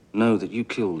know that you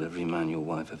killed every man your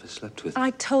wife ever slept with?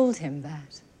 I told him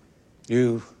that.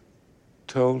 You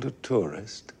told a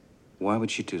tourist? Why would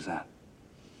she do that?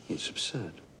 It's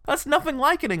absurd. That's nothing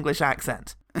like an English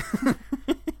accent.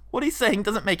 What he's saying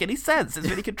doesn't make any sense. It's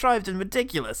really contrived and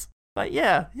ridiculous. Like,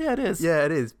 yeah, it is. Yeah,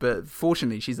 it is. But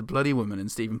fortunately, she's a bloody woman,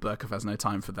 and Steven Berkoff has no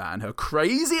time for that and her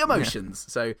crazy emotions.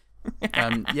 So,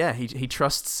 he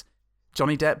trusts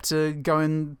Johnny Depp to go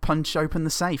and punch open the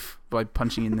safe by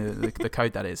punching in the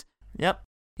code, that is. Yep.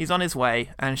 He's on his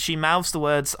way, and she mouths the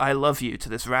words, "I love you," to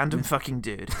this random fucking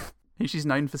dude. Who she's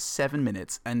known for 7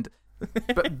 minutes. And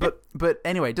But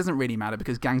anyway, it doesn't really matter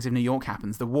because Gangs of New York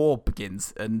happens. The war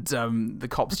begins, and the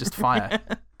cops just fire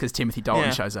because Timothy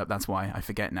Dalton shows up. That's why I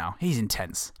forget now. He's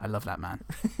intense. I love that man.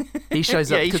 He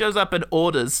shows up. He shows up and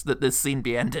orders that this scene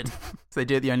be ended. So they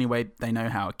do it the only way they know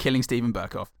how, killing Steven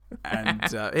Berkoff. And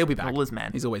he'll be back. All his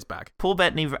men. He's always back. Paul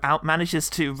Bettany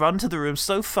manages to run to the room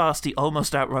so fast he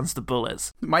almost outruns the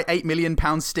bullets. My £8 million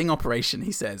sting operation,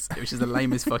 he says, which is the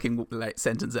lamest fucking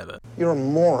sentence ever. You're a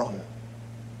moron.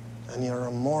 And you're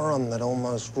a moron that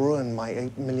almost ruined my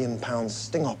 £8 million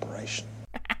sting operation.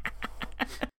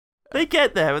 They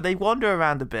get there and they wander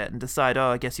around a bit and decide,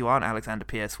 I guess you aren't Alexander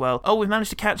Pierce. Well, we've managed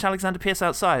to catch Alexander Pierce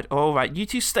outside. All right, you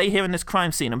two stay here in this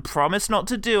crime scene and promise not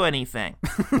to do anything.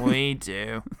 We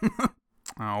do.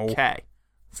 Okay.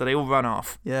 So they all run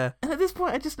off. Yeah. And at this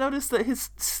point, I just noticed that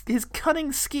his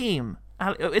cunning scheme,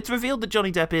 it's revealed that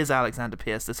Johnny Depp is Alexander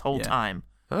Pierce this whole time.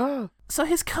 So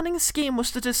his cunning scheme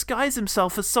was to disguise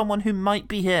himself as someone who might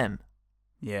be him.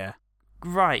 Yeah.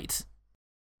 Right.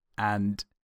 And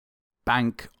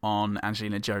bank on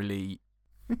Angelina Jolie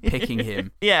picking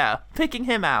him. Yeah, picking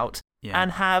him out. Yeah.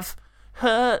 And have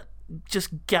her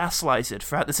just gaslighted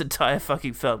throughout this entire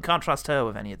fucking film. Can't trust her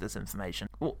with any of this information.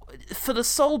 For the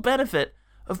sole benefit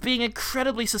of being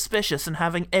incredibly suspicious and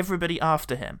having everybody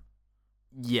after him.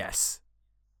 Yes.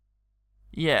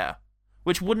 Yeah.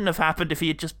 Which wouldn't have happened if he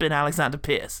had just been Alexander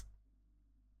Pierce.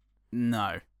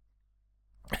 No.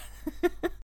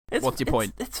 What's your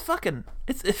point? It's fucking...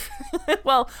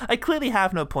 Well, I clearly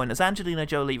have no point, as Angelina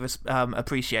Jolie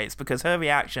appreciates, because her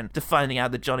reaction to finding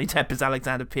out that Johnny Depp is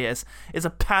Alexander Pierce is a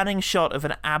panning shot of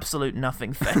an absolute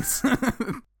nothing face.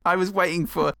 I was waiting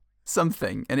for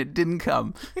something, and it didn't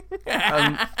come.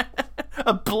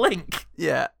 A blink.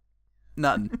 Yeah.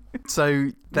 Nothing.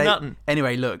 So Nothing.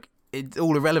 Anyway, look. It's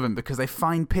all irrelevant because they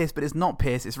find Pierce, but it's not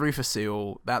Pierce, it's Rufus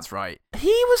Sewell. That's right. He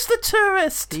was the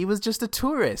tourist. He was just a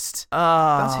tourist. He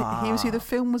was who the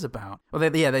film was about. Well,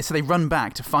 so they run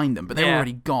back to find them, but they're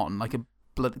already gone, like a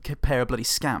pair of bloody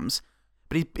scams.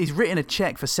 But he's written a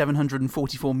check for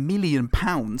 £744 million,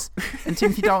 and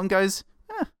Timothy Dalton goes,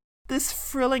 This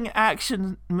thrilling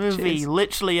action movie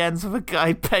literally ends with a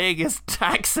guy paying his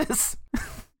taxes.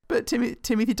 But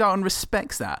Timothy Dalton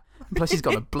respects that. Plus, he's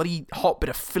got a bloody hot bit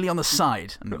of Philly on the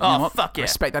side. And fuck yeah. I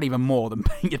respect that even more than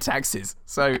paying your taxes.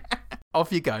 So,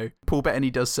 off you go. Paul Bettany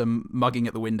does some mugging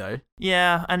at the window.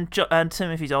 Yeah, and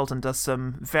Timothy Dalton does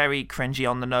some very cringy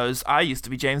on the nose, I used to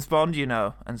be James Bond, you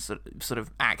know, and sort of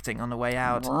acting on the way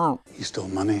out. He stole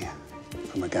money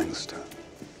from a gangster.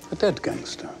 A dead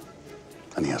gangster.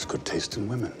 And he has good taste in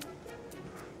women.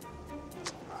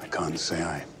 I can't say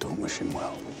I don't wish him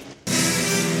well.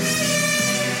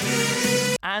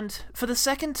 And for the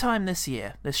second time this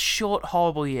year, this short,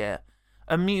 horrible year,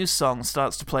 a Muse song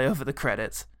starts to play over the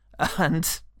credits.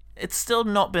 And it's still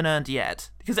not been earned yet.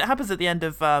 Because it happens at the end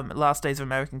of Last Days of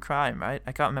American Crime, right?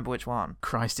 I can't remember which one.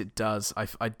 Christ, it does.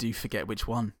 I do forget which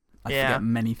one. I forget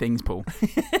many things, Paul.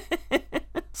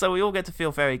 So we all get to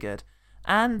feel very good.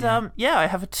 And, I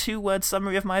have a 2-word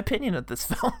summary of my opinion of this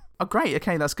film. Oh, great.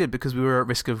 Okay, that's good, because we were at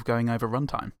risk of going over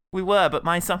runtime. We were, but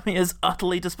my summary is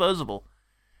utterly disposable.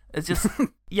 It's just,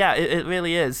 it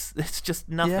really is. It's just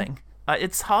nothing. Yeah.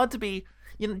 It's hard to be,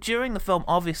 during the film,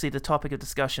 obviously the topic of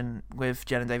discussion with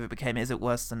Jen and David became, is it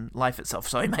worse than life itself?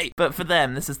 Sorry, mate. But for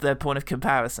them, this is their point of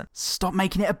comparison. Stop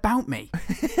making it about me.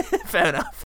 Fair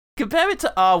enough. Compare it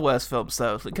to our worst films,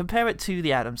 though. Compare it to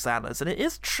the Adam Sandlers, and it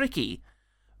is tricky.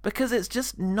 Because it's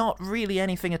just not really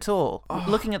anything at all. Oh.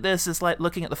 Looking at this is like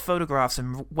looking at the photographs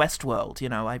in Westworld.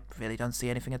 I really don't see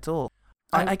anything at all.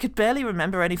 I could barely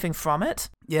remember anything from it.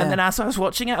 Yeah. And then as I was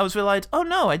watching it, I was realized, oh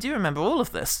no, I do remember all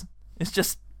of this. It's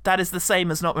just, that is the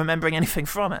same as not remembering anything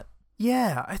from it.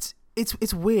 Yeah,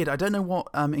 it's weird. I don't know what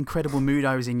incredible mood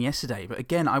I was in yesterday, but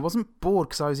again, I wasn't bored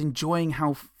because I was enjoying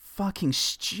how fucking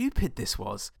stupid this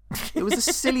was. It was the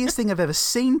silliest thing I've ever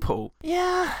seen, Paul.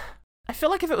 Yeah. I feel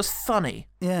like if it was funny,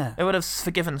 it would have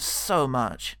forgiven so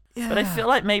much. Yeah. But I feel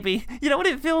like maybe, you know what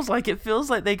it feels like? It feels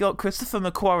like they got Christopher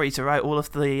McQuarrie to write all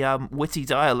of the witty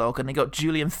dialogue, and they got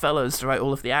Julian Fellows to write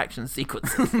all of the action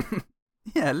sequences.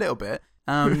 Yeah, a little bit.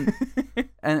 And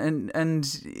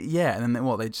yeah, and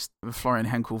then they just Florian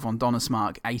Henkel von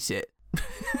Donnersmarck ate it,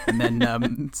 and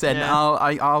then said,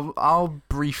 I'll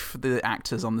brief the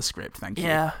actors on the script, thank you.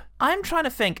 Yeah, I'm trying to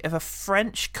think if a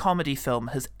French comedy film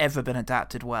has ever been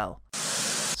adapted well.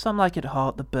 Some Like It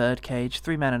Hot, The Birdcage,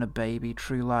 3 Men and a Baby,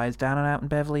 True Lies, Down and Out in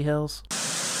Beverly Hills.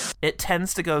 It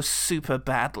tends to go super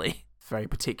badly. Very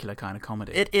particular kind of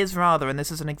comedy. It is rather, and this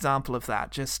is an example of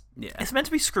that. It's meant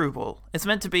to be screwball. It's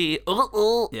meant to be,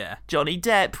 Johnny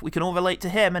Depp. We can all relate to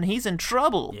him, and he's in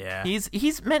trouble. Yeah.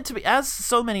 He's meant to be, as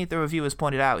so many of the reviewers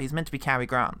pointed out, he's meant to be Cary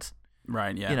Grant.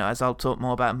 Right, yeah. You know, as I'll talk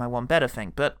more about in my One Better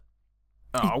thing, but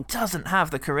he doesn't have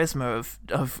the charisma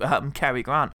of Cary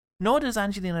Grant. Nor does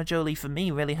Angelina Jolie, for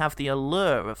me, really have the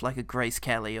allure of like a Grace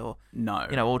Kelly or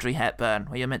Audrey Hepburn,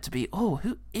 where you're meant to be,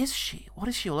 who is she? What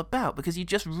is she all about? Because you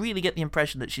just really get the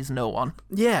impression that she's no one.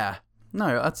 Yeah.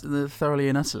 No, that's thoroughly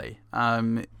and utterly.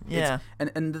 Yeah.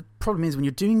 And the problem is when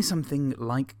you're doing something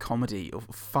like comedy or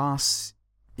farce,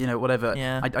 whatever.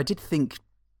 Yeah. I did think,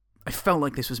 I felt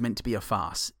like this was meant to be a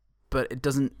farce, but it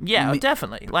doesn't. Yeah,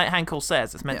 definitely. Like Henkel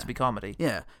says, it's meant to be comedy.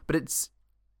 Yeah, but it's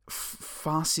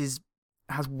farces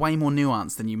has way more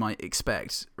nuance than you might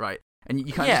expect, right? And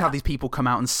you can't just have these people come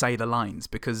out and say the lines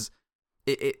because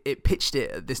it pitched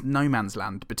it at this no man's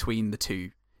land between the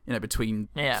two, between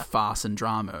farce and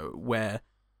drama, where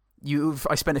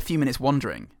I spent a few minutes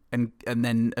wondering and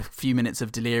then a few minutes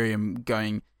of delirium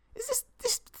going, is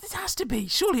this has to be,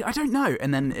 surely, I don't know,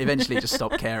 and then eventually just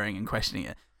stopped caring and questioning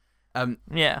it.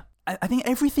 I think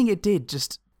everything it did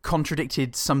just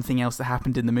contradicted something else that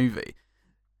happened in the movie.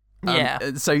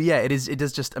 So it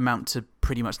does just amount to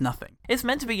pretty much nothing. It's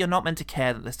meant to be, you're not meant to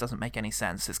care that this doesn't make any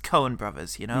sense. It's Coen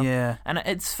Brothers, Yeah. And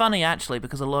it's funny, actually,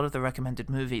 because a lot of the recommended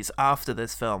movies after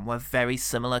this film were very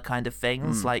similar kind of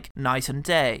things, like Night and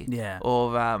Day. Yeah.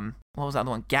 Or, what was that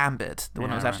other one? Gambit. The one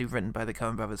that was actually written by the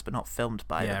Coen Brothers, but not filmed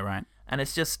by them. Yeah, right. And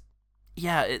it's just,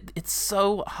 it's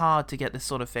so hard to get this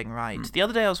sort of thing right. The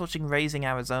other day I was watching Raising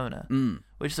Arizona,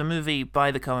 which is a movie by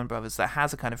the Coen Brothers that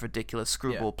has a kind of ridiculous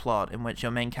screwball plot in which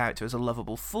your main character is a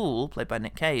lovable fool, played by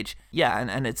Nick Cage. Yeah,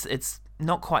 and it's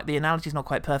not quite, the analogy's not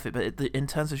quite perfect, but in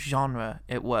terms of genre,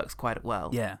 it works quite well.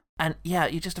 Yeah. And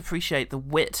you just appreciate the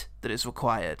wit that is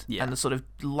required, and the sort of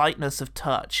lightness of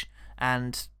touch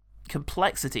and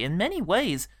complexity. In many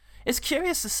ways, it's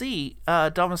curious to see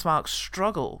Donnersmarck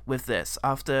struggle with this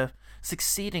after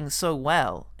succeeding so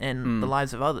well in the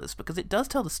lives of others, because it does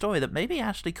tell the story that maybe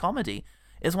actually comedy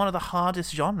is one of the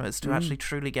hardest genres to actually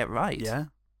truly get right. Yeah,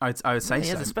 I would say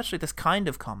so. Especially this kind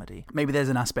of comedy. Maybe there's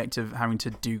an aspect of having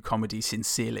to do comedy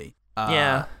sincerely.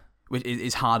 Which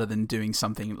is harder than doing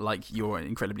something like your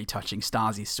incredibly touching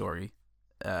Stasi story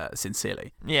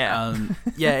sincerely. Yeah.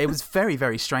 It was very,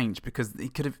 very strange because he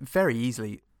could have very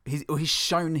easily... He's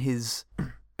shown his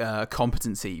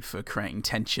competency for creating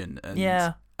tension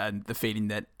and the feeling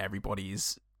that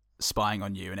everybody's spying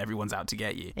on you and everyone's out to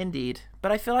get you. Indeed.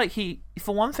 But I feel like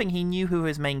for one thing, he knew who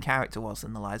his main character was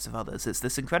in the lives of others. It's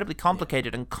this incredibly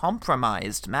complicated and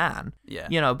compromised man.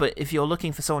 Yeah. But if you're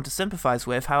looking for someone to sympathize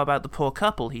with, how about the poor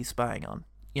couple he's spying on?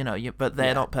 But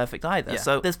they're not perfect either. Yeah.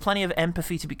 So there's plenty of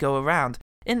empathy to go around.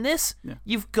 In this,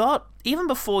 you've got, even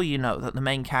before you know that the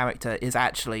main character is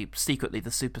actually secretly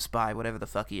the super spy, whatever the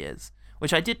fuck he is,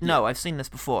 which I did know, I've seen this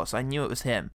before, so I knew it was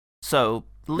him. So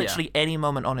literally any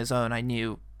moment on his own, I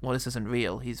knew, well, this isn't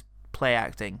real. He's play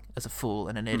acting as a fool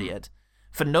and an idiot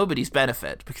for nobody's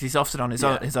benefit, because he's often on his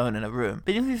own in a room.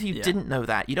 But even if you didn't know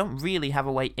that, you don't really have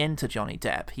a way into Johnny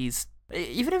Depp.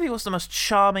 Even if he was the most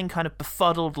charming, kind of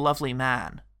befuddled, lovely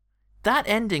man, that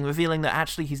ending revealing that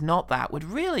actually he's not that would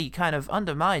really kind of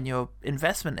undermine your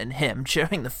investment in him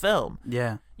during the film.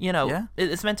 Yeah.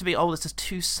 It's meant to be, there's just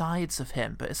two sides of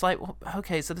him, but it's like, well,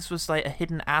 okay, so this was like a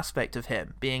hidden aspect of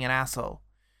him being an asshole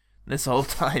this whole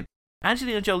time.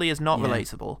 Angelina Jolie is not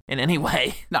relatable in any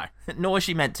way. No. Nor is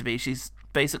she meant to be. She's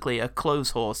basically a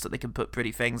clothes horse that they can put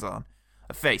pretty things on.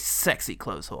 A very sexy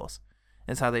clothes horse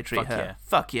is how they treat her. Yeah.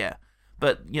 Fuck yeah.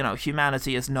 But,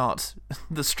 humanity is not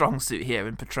the strong suit here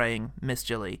in portraying Miss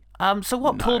Jolie. So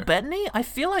what, No. Paul Bettany? I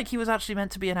feel like he was actually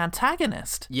meant to be an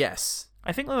antagonist. Yes.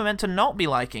 I think we were meant to not be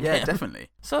liking him. Yeah, definitely.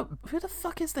 So who the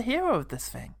fuck is the hero of this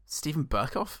thing? Steven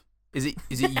Berkoff? Is it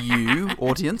you,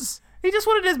 audience? He just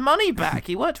wanted his money back.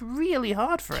 He worked really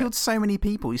hard for Killed so many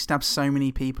people. He stabbed so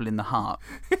many people in the heart.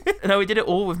 No, he did it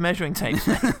all with measuring tape.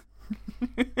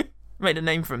 Made a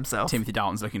name for himself. Timothy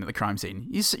Dalton's looking at the crime scene.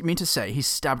 You mean to say he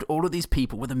stabbed all of these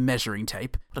people with a measuring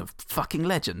tape? What a fucking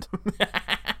legend.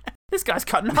 This guy's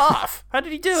cut in half. How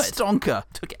did he do it? Stonker.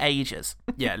 Took ages.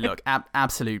 Yeah, look,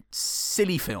 absolute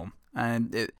silly film.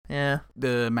 And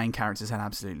the main characters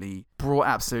brought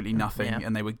absolutely nothing,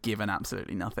 and they were given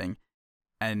absolutely nothing.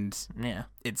 And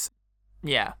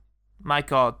yeah, my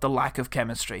God, the lack of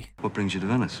chemistry. What brings you to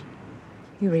Venice?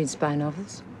 You read spy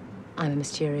novels. I'm a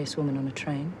mysterious woman on a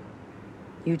train.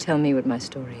 You tell me what my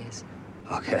story is.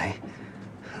 Okay.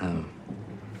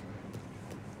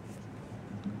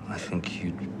 I think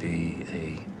you'd be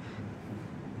a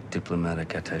diplomatic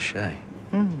attaché.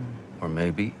 Or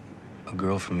maybe a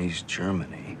girl from East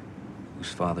Germany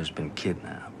whose father's been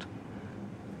kidnapped.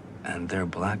 And they're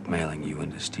blackmailing you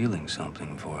into stealing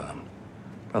something for them.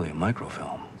 Probably a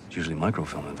microfilm. There's usually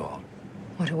microfilm involved.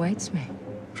 What awaits me?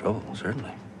 Trouble,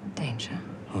 certainly. Danger.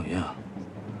 Oh, yeah.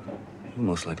 You'll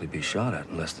most likely be shot at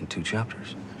in less than 2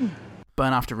 chapters.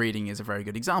 Burn After Reading is a very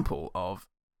good example of...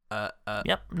 another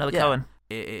Coen.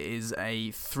 It is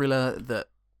a thriller that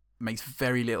makes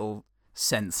very little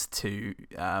sense to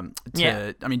I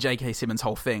mean, J.K. Simmons'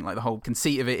 whole thing, like the whole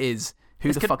conceit of it is,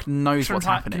 who the fuck knows what's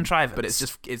happening? Contrivance. But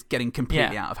it's getting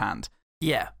completely out of hand.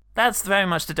 Yeah. That's very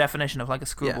much the definition of like a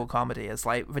screwball comedy. It's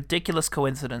like ridiculous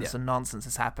coincidence and nonsense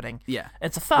is happening. Yeah.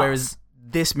 It's a farce. Whereas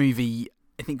this movie,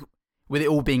 I think, with it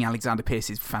all being Alexander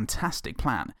Pierce's fantastic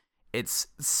plan, it's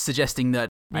suggesting that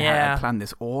I had planned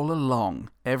this all along.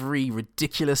 Every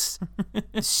ridiculous,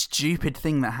 stupid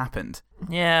thing that happened.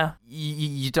 Yeah.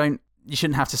 You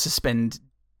shouldn't have to suspend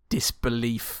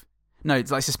disbelief. No,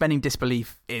 it's like suspending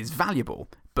disbelief is valuable,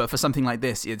 but for something like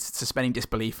this, it's suspending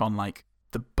disbelief on like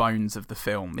the bones of the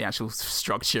film, the actual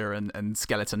structure and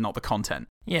skeleton, not the content.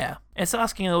 Yeah. It's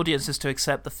asking audiences to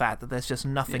accept the fact that there's just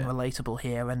nothing relatable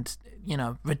here, and, you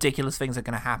know, ridiculous things are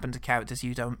going to happen to characters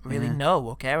you don't really know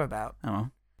or care about. Oh,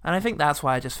 well. And I think that's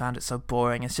why I just found it so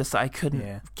boring. It's just that I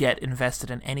couldn't get invested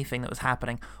in anything that was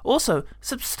happening. Also,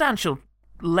 substantial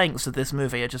lengths of this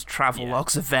movie are just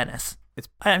travelogues of Venice.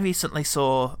 I recently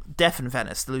saw Death in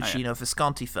Venice, the Luchino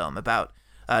Visconti film about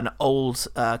an old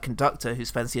conductor who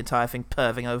spends the entire thing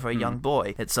perving over a young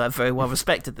boy. It's very well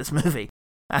respected, this movie.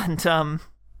 And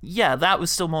that was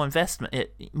still more of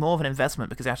an investment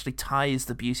because it actually ties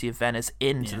the beauty of Venice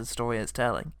into the story it's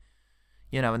telling.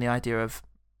 You know, and the idea of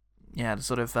the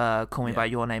sort of Call Me by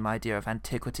Your Name idea of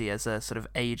antiquity as a sort of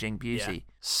aging beauty.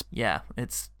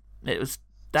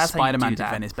 That's Spider-Man did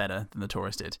Venice better than The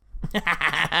Tourist did.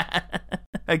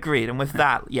 Agreed. And with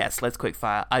that, yes, let's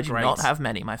quickfire. I do not have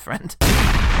many, my friend.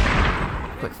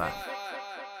 Quickfire.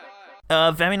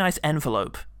 Very nice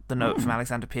envelope. The note from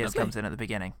Alexander Pierce comes in at the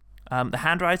beginning. The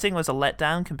handwriting was a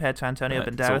letdown compared to Antonio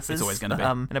Banderas's. It's always going to be.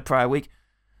 In a prior week.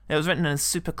 It was written in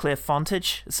super clear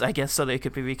fontage, I guess, so that it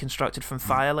could be reconstructed from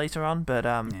fire later on. But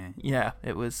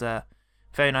it was a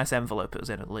very nice envelope it was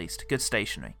in, at least. Good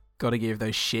stationery. Got to give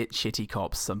those shitty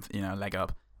cops some, leg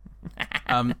up.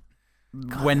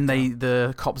 When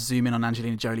the cops zoom in on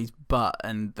Angelina Jolie's butt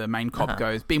and the main cop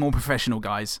goes, "Be more professional,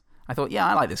 guys." I thought,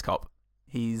 I like this cop.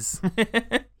 He's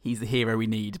the hero we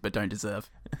need but don't deserve.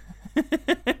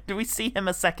 Do we see him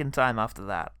a second time after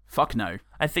that? Fuck no.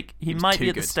 I think he might be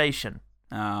at the station.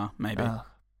 Maybe.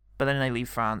 But then they leave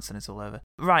France and it's all over.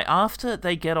 Right, after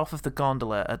they get off of the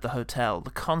gondola at the hotel, the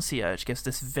concierge gives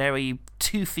this very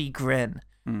toothy grin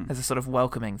as a sort of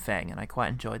welcoming thing, and I quite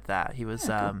enjoyed that. He was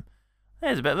cool.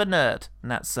 He's a bit of a nerd,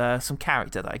 and that's some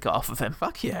character that I got off of him.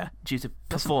 Fuck yeah. Due to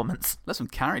performance. That's some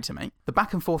character, mate. The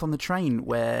back and forth on the train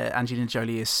where Angelina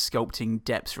Jolie is sculpting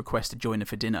Depp's request to join her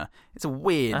for dinner. It's a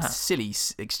weird, silly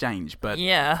exchange, but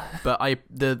But I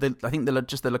think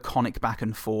just the laconic back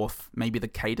and forth, maybe the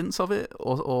cadence of it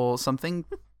or something,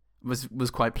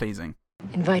 was quite pleasing.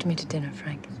 Invite me to dinner,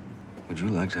 Frank. Would you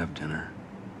like to have dinner?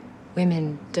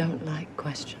 Women don't like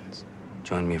questions.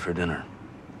 Join me for dinner.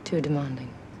 Too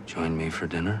demanding. Join me for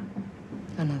dinner?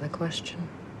 Another question.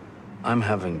 I'm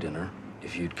having dinner,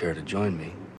 if you'd care to join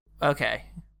me. Okay.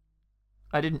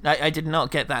 I did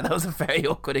not get that. That was a very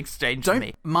awkward exchange for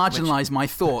me. Don't marginalise my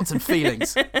thoughts and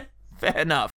feelings. Fair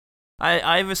enough.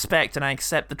 I respect and I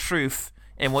accept the truth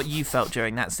in what you felt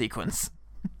during that sequence.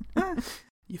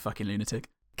 You fucking lunatic.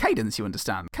 Cadence, you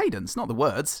understand. Cadence, not the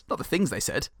words, not the things they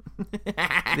said.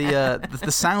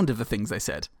 The sound of the things they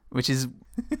said, which is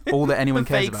all that anyone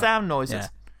cares about. Fake sound noises.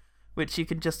 Which you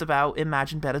can just about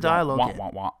imagine better dialogue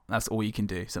in. That's all you can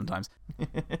do sometimes.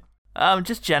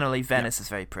 Just generally, Venice is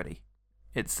very pretty.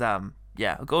 It's a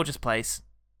gorgeous place,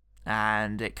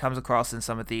 and it comes across in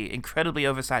some of the incredibly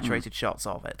oversaturated shots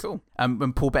of it. Cool.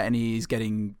 When Paul Bettany is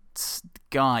getting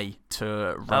Guy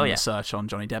to run the search on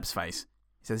Johnny Depp's face,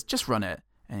 he says, "Just run it."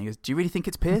 And he goes, "Do you really think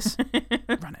it's Pierce?"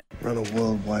 Run it. Run a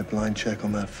worldwide blind check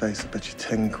on that face. I bet you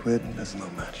 10 quid and there's no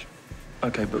match.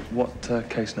 Okay, but what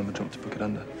case number do you want to book it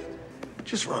under?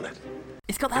 Just run it.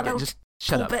 He's got that little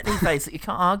shut up. Bettany face that you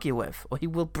can't argue with, or he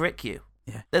will brick you.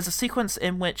 Yeah. There's a sequence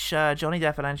in which Johnny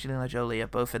Depp and Angelina Jolie are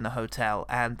both in the hotel,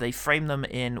 and they frame them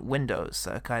in windows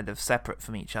that are kind of separate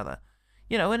from each other.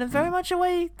 You know, in a very much a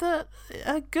way that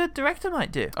a good director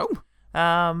might do. Oh.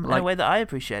 In a way that I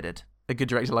appreciated. A good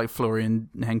director like Florian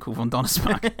Henkel von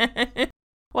Donnersmarck.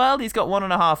 Well, he's got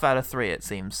 1.5 out of 3, it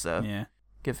seems, so yeah,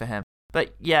 good for him.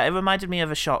 But yeah, it reminded me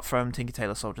of a shot from Tinker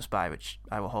Tailor Soldier Spy, which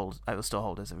I will still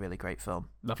hold as a really great film.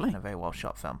 Lovely. And a very well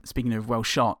shot film. Speaking of well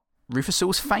shot, Rufus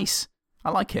Sewell's face. I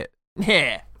like it.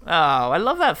 Yeah. Oh, I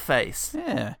love that face.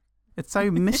 Yeah. It's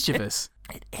so mischievous.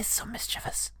 It is so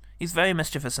mischievous. He's very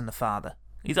mischievous in The Father.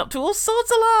 He's up to all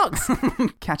sorts of larks.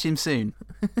 Catch him soon.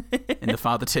 In The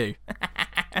Father 2.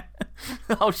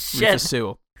 Oh, shit. Rufus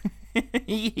Sewell.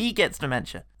 he gets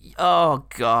dementia. Oh,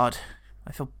 God.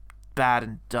 I feel bad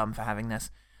and dumb for having this.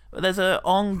 But there's an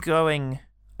ongoing,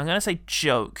 I'm going to say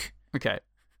joke. Okay.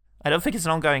 I don't think it's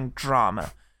an ongoing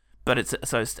drama, but I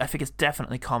think it's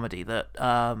definitely comedy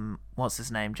that, what's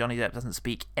his name? Johnny Depp doesn't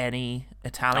speak any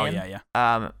Italian. Oh,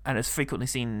 yeah. And is frequently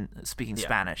seen speaking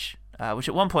Spanish, which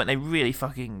at one point they really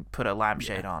fucking put a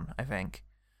lampshade on, I think.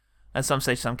 At some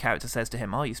stage, some character says to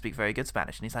him, "Oh, you speak very good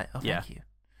Spanish," and he's like, "Oh, thank you."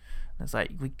 And it's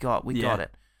like, we got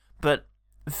it. But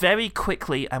very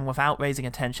quickly and without raising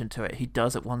attention to it, he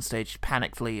does at one stage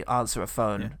panically answer a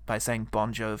phone by saying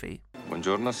Bon Jovi.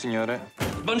 Buongiorno, signore.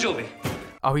 Bon Jovi.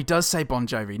 Oh, he does say Bon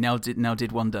Jovi. Now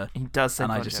did wonder. He does say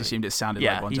and Bon I just Jovi. assumed it sounded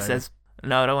like Bon Jovi. Yeah, he says,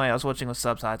 "No, don't worry, I was watching with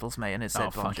subtitles, mate, and it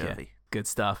said Bon Jovi." Yeah. Good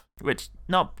stuff. Which,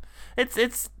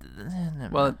 it's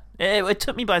well, it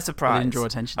took me by surprise. I didn't draw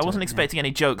attention to I wasn't expecting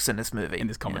any jokes in this movie. In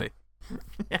this comedy.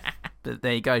 But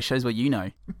there you go, shows what you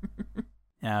know.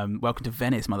 Welcome to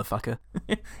Venice, motherfucker.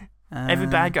 Every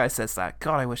bad guy says that.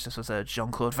 God, I wish this was a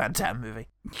Jean-Claude Van Damme movie.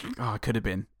 Oh, it could have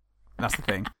been. That's the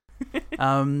thing.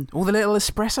 All the little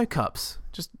espresso cups.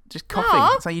 Just coffee.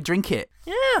 That's how you drink it.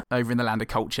 Yeah. Over in the land of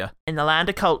culture. In the land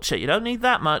of culture. You don't need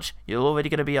that much. You're already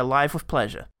going to be alive with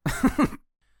pleasure.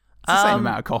 It's the same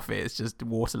amount of coffee. It's just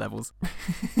water levels.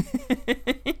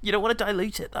 You don't want to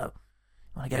dilute it, though.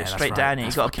 You want to get it straight right. down here.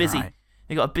 That's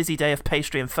You got a busy day of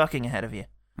pastry and fucking ahead of you.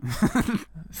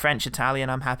 French, Italian,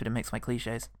 I'm happy to mix my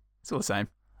cliches. It's all the same.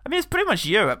 I mean, it's pretty much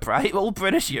Europe, right? All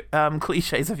British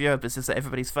cliches of Europe is just that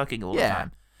everybody's fucking all the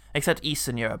time. Except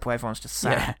Eastern Europe, where everyone's just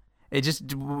sad. Yeah. It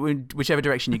just, whichever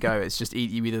direction you go, it's just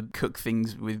you either cook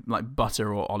things with like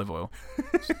butter or olive oil.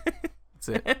 That's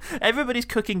it. Everybody's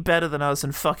cooking better than us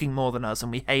and fucking more than us,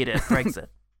 and we hate it. Brexit.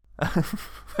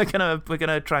 We're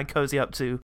gonna try and cozy up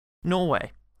to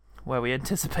Norway, where we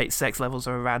anticipate sex levels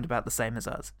are around about the same as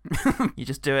us. You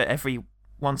just do it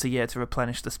once a year to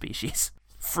replenish the species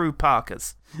through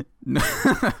Parkers.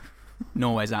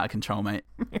 Norway's out of control, mate.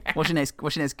 What's your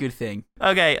next good thing?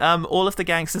 Okay, all of the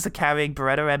gangsters are carrying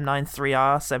Beretta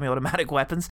M93R semi-automatic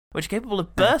weapons, which are capable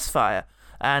of burst fire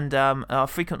and are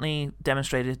frequently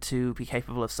demonstrated to be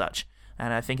capable of such.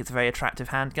 And I think it's a very attractive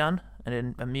handgun, and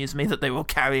it amused me that they were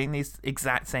carrying these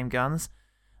exact same guns.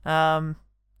 Yeah,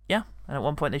 and at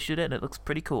one point they shoot it, and it looks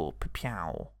pretty cool.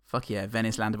 Pow. Fuck yeah,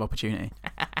 Venice, land of opportunity.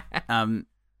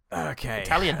 Okay.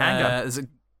 Italian handgun.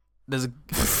 There's a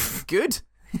good.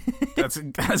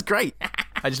 That's great.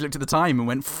 I just looked at the time and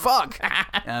went, fuck.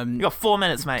 You got 4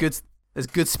 minutes, mate. There's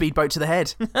good speedboat to the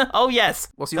head. Oh, yes.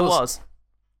 What's yours? There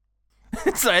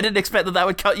was. Sorry, I didn't expect that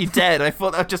would cut you dead. I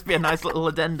thought that would just be a nice little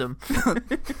addendum.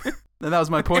 No, that was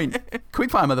my point.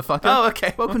 Quickfire, motherfucker. Oh,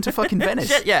 okay. Welcome to fucking Venice.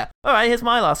 Shit, yeah. All right, here's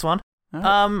my last one.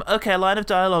 Right. Okay, a line of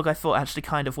dialogue I thought actually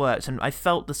kind of worked, and I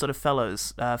felt the sort of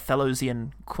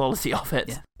Fellowsian quality of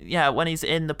it. Yeah, when he's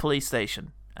in the police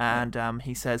station. And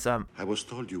he says, I was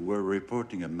told you were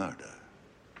reporting a murder.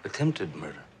 Attempted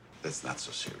murder. That's not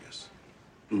so serious.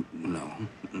 No,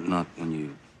 not when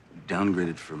you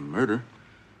downgraded from murder.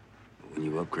 When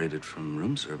you upgraded from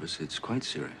room service, it's quite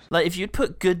serious. Like, if you'd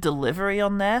put good delivery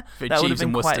on there, that would have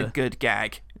been quite a good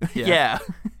gag. Yeah.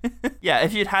 Yeah,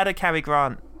 if you'd had a Cary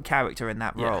Grant character in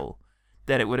that role,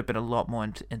 then it would have been a lot more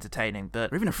entertaining.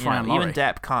 But or even a Fry even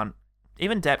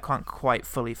Depp can't quite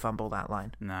fully fumble that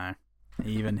line. No.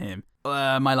 Even him.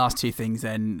 My last two things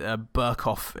then,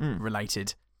 Burkoff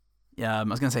related. I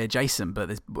was going to say adjacent,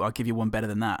 but I'll give you one better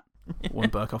than that. One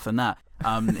Burkoff than that.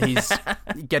 He's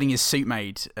getting his suit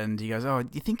made, and he goes, "Oh, do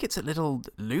you think it's a little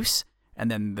loose?" And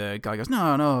then the guy goes,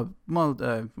 "No,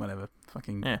 whatever,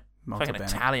 fucking fucking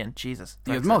Italian, Jesus."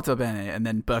 He goes, "Molto bene," and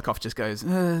then Burkoff just goes,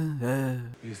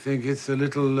 You think it's a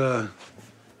little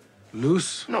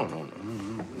loose? No.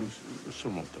 So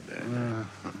molto bene.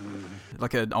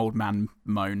 Like an old man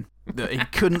moan that he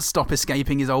couldn't stop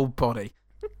escaping his old body,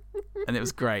 and it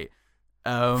was great.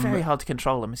 Very hard to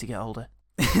control them as you get older.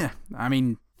 I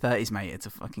mean, 30s, mate, it's a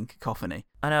fucking cacophony.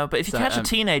 I know, but if you catch a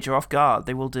teenager off guard,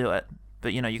 they will do it.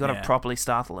 But, you got to properly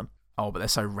startle them. Oh, but they're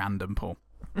so random, Paul.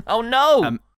 Oh,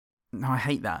 no! No, I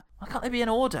hate that. Why can't they be in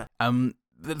order?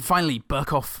 Finally,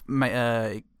 Burkoff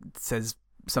says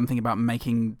something about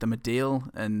making them a deal,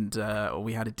 and or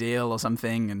we had a deal or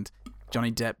something, and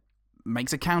Johnny Depp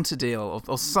makes a counter deal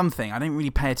or something. I don't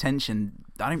really pay attention.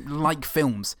 I don't like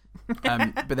films.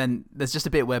 But then there's just a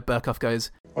bit where Burkoff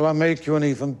goes, "Well, I'll make you an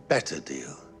even better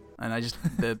deal." And I just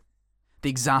the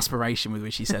exasperation with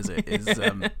which he says it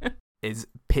is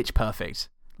pitch perfect.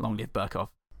 Long live Burkoff.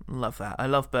 Love that. I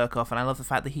love Burkoff, and I love the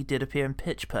fact that he did appear in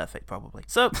Pitch Perfect, probably.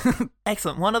 So,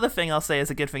 excellent. One other thing I'll say is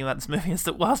a good thing about this movie is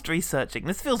that whilst researching,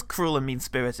 this feels cruel and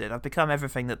mean-spirited. I've become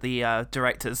everything that the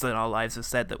directors in our lives have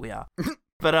said that we are.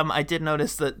 But I did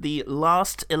notice that the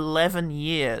last 11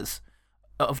 years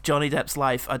of Johnny Depp's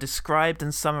life are described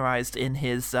and summarized in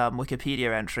his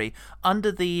Wikipedia entry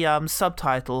under the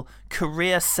subtitle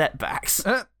Career Setbacks.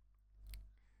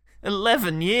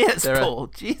 11 years, Paul.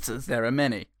 Jesus. There are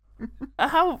many.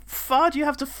 How far do you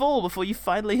have to fall before you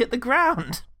finally hit the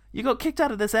ground? You got kicked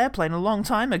out of this airplane a long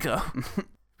time ago.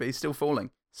 But he's still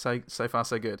falling. So far,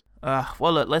 so good.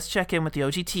 Well, look, let's check in with the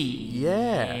OG team.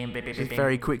 Yeah. Just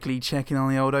very quickly checking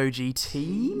on the old OG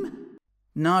team.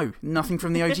 No, nothing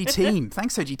from the OG team.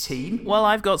 Thanks, OG team. Well,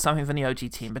 I've got something from the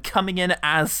OG team, but coming in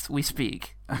as we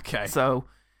speak. Okay. So,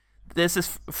 this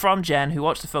is from Jen, who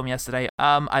watched the film yesterday.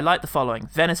 I like the following.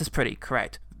 Venice is pretty,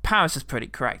 correct. Paris is pretty,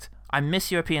 correct. I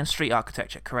miss European street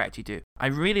architecture, correct, you do. I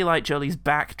really like Jolie's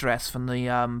back dress from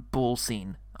the ball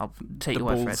scene. I'll take your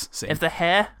word for it. Scene. If the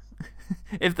hair...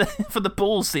 for the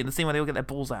balls scene, the scene where they all get their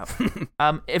balls out.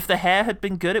 If the hair had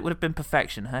been good, it would have been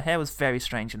perfection. Her hair was very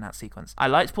strange in that sequence. I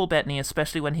liked Paul Bettany,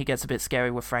 especially when he gets a bit scary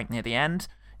with Frank near the end.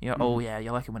 Oh yeah,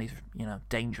 you like him when he's,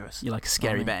 dangerous. You like a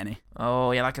scary Bettany.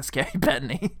 Oh, you like a scary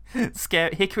Bettany.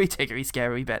 Hickory dickory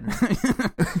scary Bettany.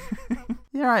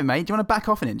 Yeah, right, mate. Do you want to back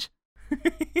off an inch?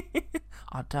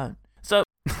 I don't. So,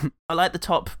 I like the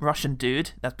top Russian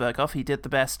dude, that's Burkoff. He did the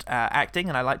best acting,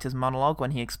 and I liked his monologue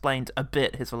when he explained a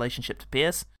bit his relationship to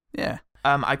Pierce. Yeah.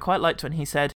 I quite liked when he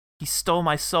said, he stole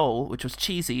my soul, which was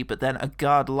cheesy, but then a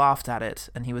guard laughed at it,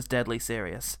 and he was deadly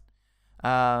serious.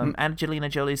 Angelina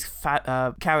Jolie's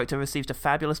character received a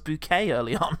fabulous bouquet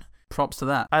early on. Props to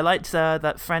that. I liked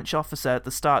that French officer at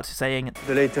the start saying,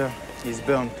 "The letter is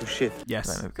burned to shit."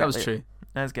 Yes, that was true.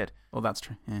 That was good. Well, that's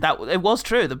true. Yeah. It was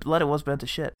true. The letter was burnt to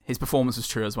shit. His performance was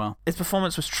true as well. His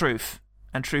performance was truth,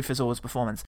 and truth is always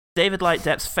performance. David liked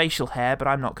Depp's facial hair, but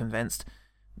I'm not convinced.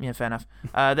 Yeah, fair enough.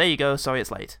 There you go. Sorry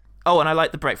it's late. Oh, and I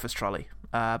liked the breakfast trolley.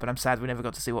 But I'm sad we never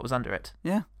got to see what was under it.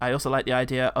 Yeah. I also like the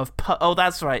idea of... Oh,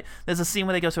 that's right. There's a scene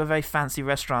where they go to a very fancy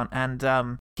restaurant,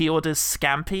 and he orders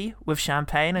scampi with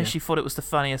champagne, and she thought it was the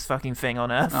funniest fucking thing on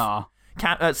earth. Aw.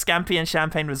 Scampi and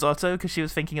champagne risotto, because she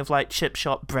was thinking of, chip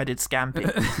shop breaded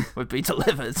scampi would be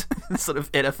delivered sort of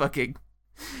in a fucking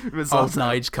risotto. Old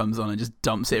Nige comes on and just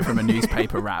dumps it from a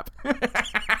newspaper wrap. Do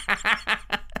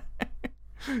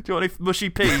you want any mushy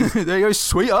peas? There you go,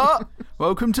 sweetheart.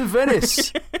 Welcome to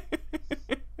Venice.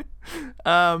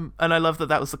 And I love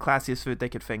that was the classiest food they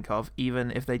could think of,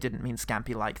 even if they didn't mean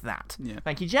scampi like that. Yeah.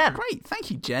 Thank you, Jen. Great,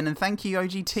 thank you, Jen, and thank you,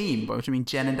 OG team. By which I mean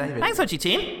Jen and David. Thanks, OG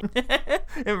team.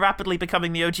 Rapidly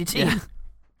becoming the OG team. Yeah.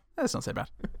 That's not so bad.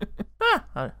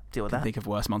 I'll deal with that. Think of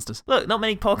worse monsters. Look, not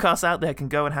many podcasts out there can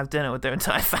go and have dinner with their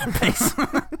entire fan base.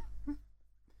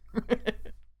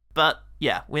 But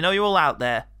yeah, we know you're all out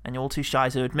there, and you're all too shy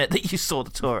to admit that you saw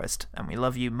The Tourist, and we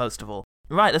love you most of all.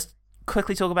 Right, let's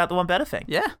quickly talk about The One Better Thing.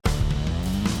 Yeah.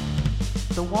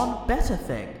 The One Better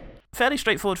Thing. Fairly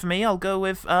straightforward for me. I'll go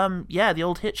with, the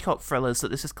old Hitchcock thrillers that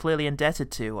this is clearly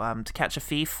indebted to. To Catch a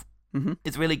Thief. Mm-hmm.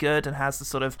 It's really good and has the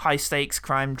sort of high-stakes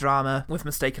crime drama with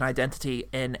mistaken identity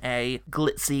in a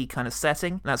glitzy kind of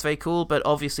setting. And that's very cool, but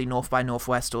obviously North by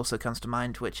Northwest also comes to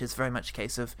mind, which is very much a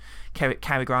case of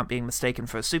Cary Grant being mistaken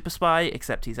for a super spy,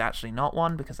 except he's actually not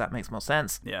one, because that makes more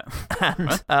sense. Yeah.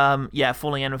 And,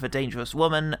 falling in with a dangerous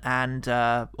woman and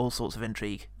all sorts of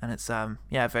intrigue. And it's,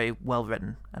 very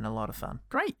well-written and a lot of fun.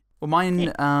 Great. Well,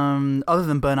 mine, other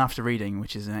than Burn After Reading,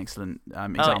 which is an excellent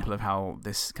example of how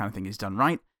this kind of thing is done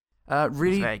right,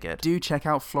 really very good. Do check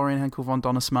out Florian Henkel von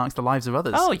Donnersmarck's The Lives of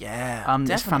Others. Oh, yeah.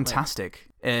 Definitely. It's fantastic.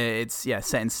 It's,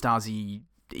 set in Stasi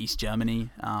East Germany.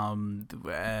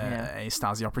 A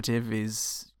Stasi operative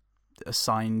is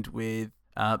assigned with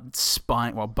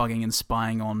bugging and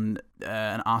spying on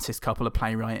an artist couple, a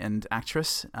playwright and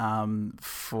actress,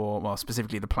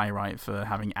 specifically the playwright for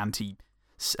having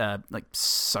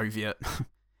Soviet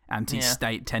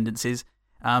anti-state tendencies.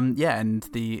 And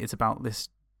it's about this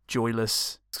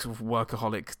joyless, sort of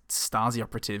workaholic Stasi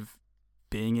operative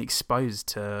being exposed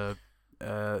to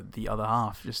the other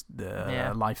half, just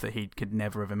the life that he could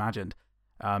never have imagined.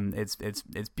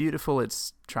 It's beautiful,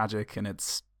 it's tragic, and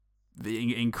it's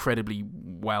the incredibly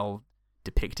well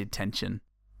depicted tension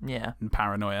and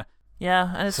paranoia.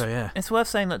 Yeah, and it's worth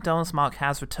saying that Douglas Mark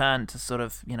has returned to sort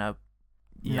of,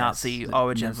 Nazi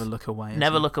origins. Never Look Away.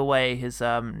 Never Look Away, his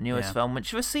newest film,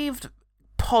 which received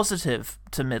positive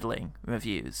to middling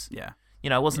reviews. Yeah.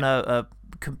 It wasn't a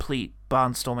complete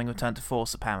barnstorming return to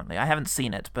force, apparently. I haven't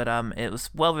seen it, but it was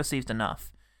well received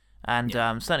enough. And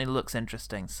certainly looks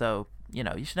interesting. So, you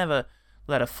should never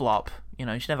let a flop,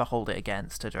 you should never hold it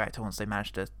against a director once they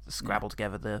manage to scrabble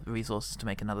together the resources to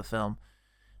make another film.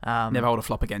 Never hold a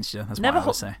flop against you, that's what I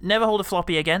would say. Never hold a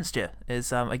floppy against you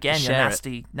is, again, Share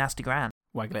your nasty grand.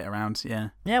 Waggle it around, yeah.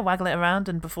 Yeah, waggle it around,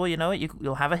 and before you know it,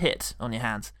 you'll have a hit on your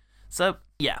hands. So,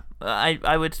 yeah,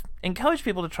 I would encourage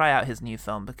people to try out his new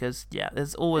film because,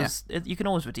 there's always you can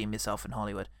always redeem yourself in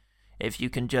Hollywood if you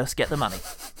can just get the money.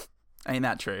 Ain't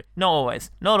that true? Not always.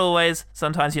 Not always.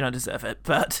 Sometimes you don't deserve it,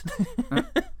 but...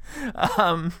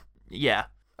 yeah.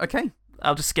 Okay.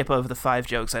 I'll just skip over the 5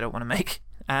 jokes I don't want to make,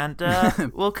 and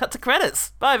we'll cut to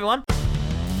credits. Bye, everyone.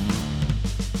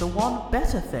 The one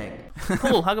better thing.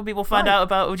 Cool. How can people find out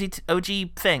about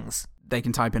OG things? They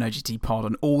can type in OGT Pod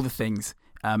on all the things,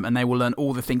 and they will learn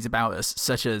all the things about us,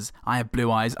 such as I have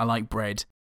blue eyes, I like bread.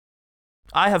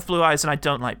 I have blue eyes and I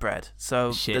don't like bread.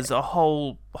 So there's a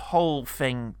whole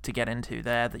thing to get into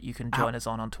there that you can join us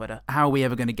on Twitter. How are we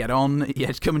ever going to get on?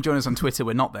 Yeah, come and join us on Twitter.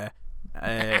 We're not there.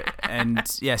 And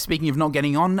speaking of not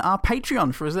getting on, our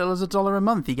Patreon for as little as $1 a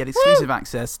month, you get exclusive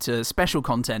access to special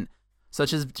content,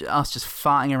 such as us just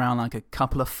farting around like a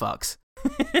couple of fucks.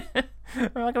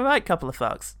 We're like a right couple of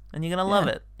fucks, and you're gonna love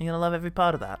it. You're gonna love every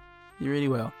part of that. You really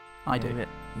will. I do. You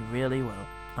really will.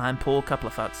 I'm Paul Couple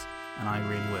of Fucks, and I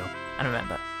really will. And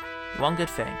remember, one good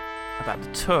thing about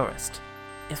the tourist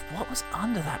is what was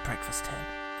under that breakfast tin.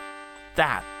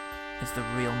 That is the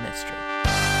real mystery.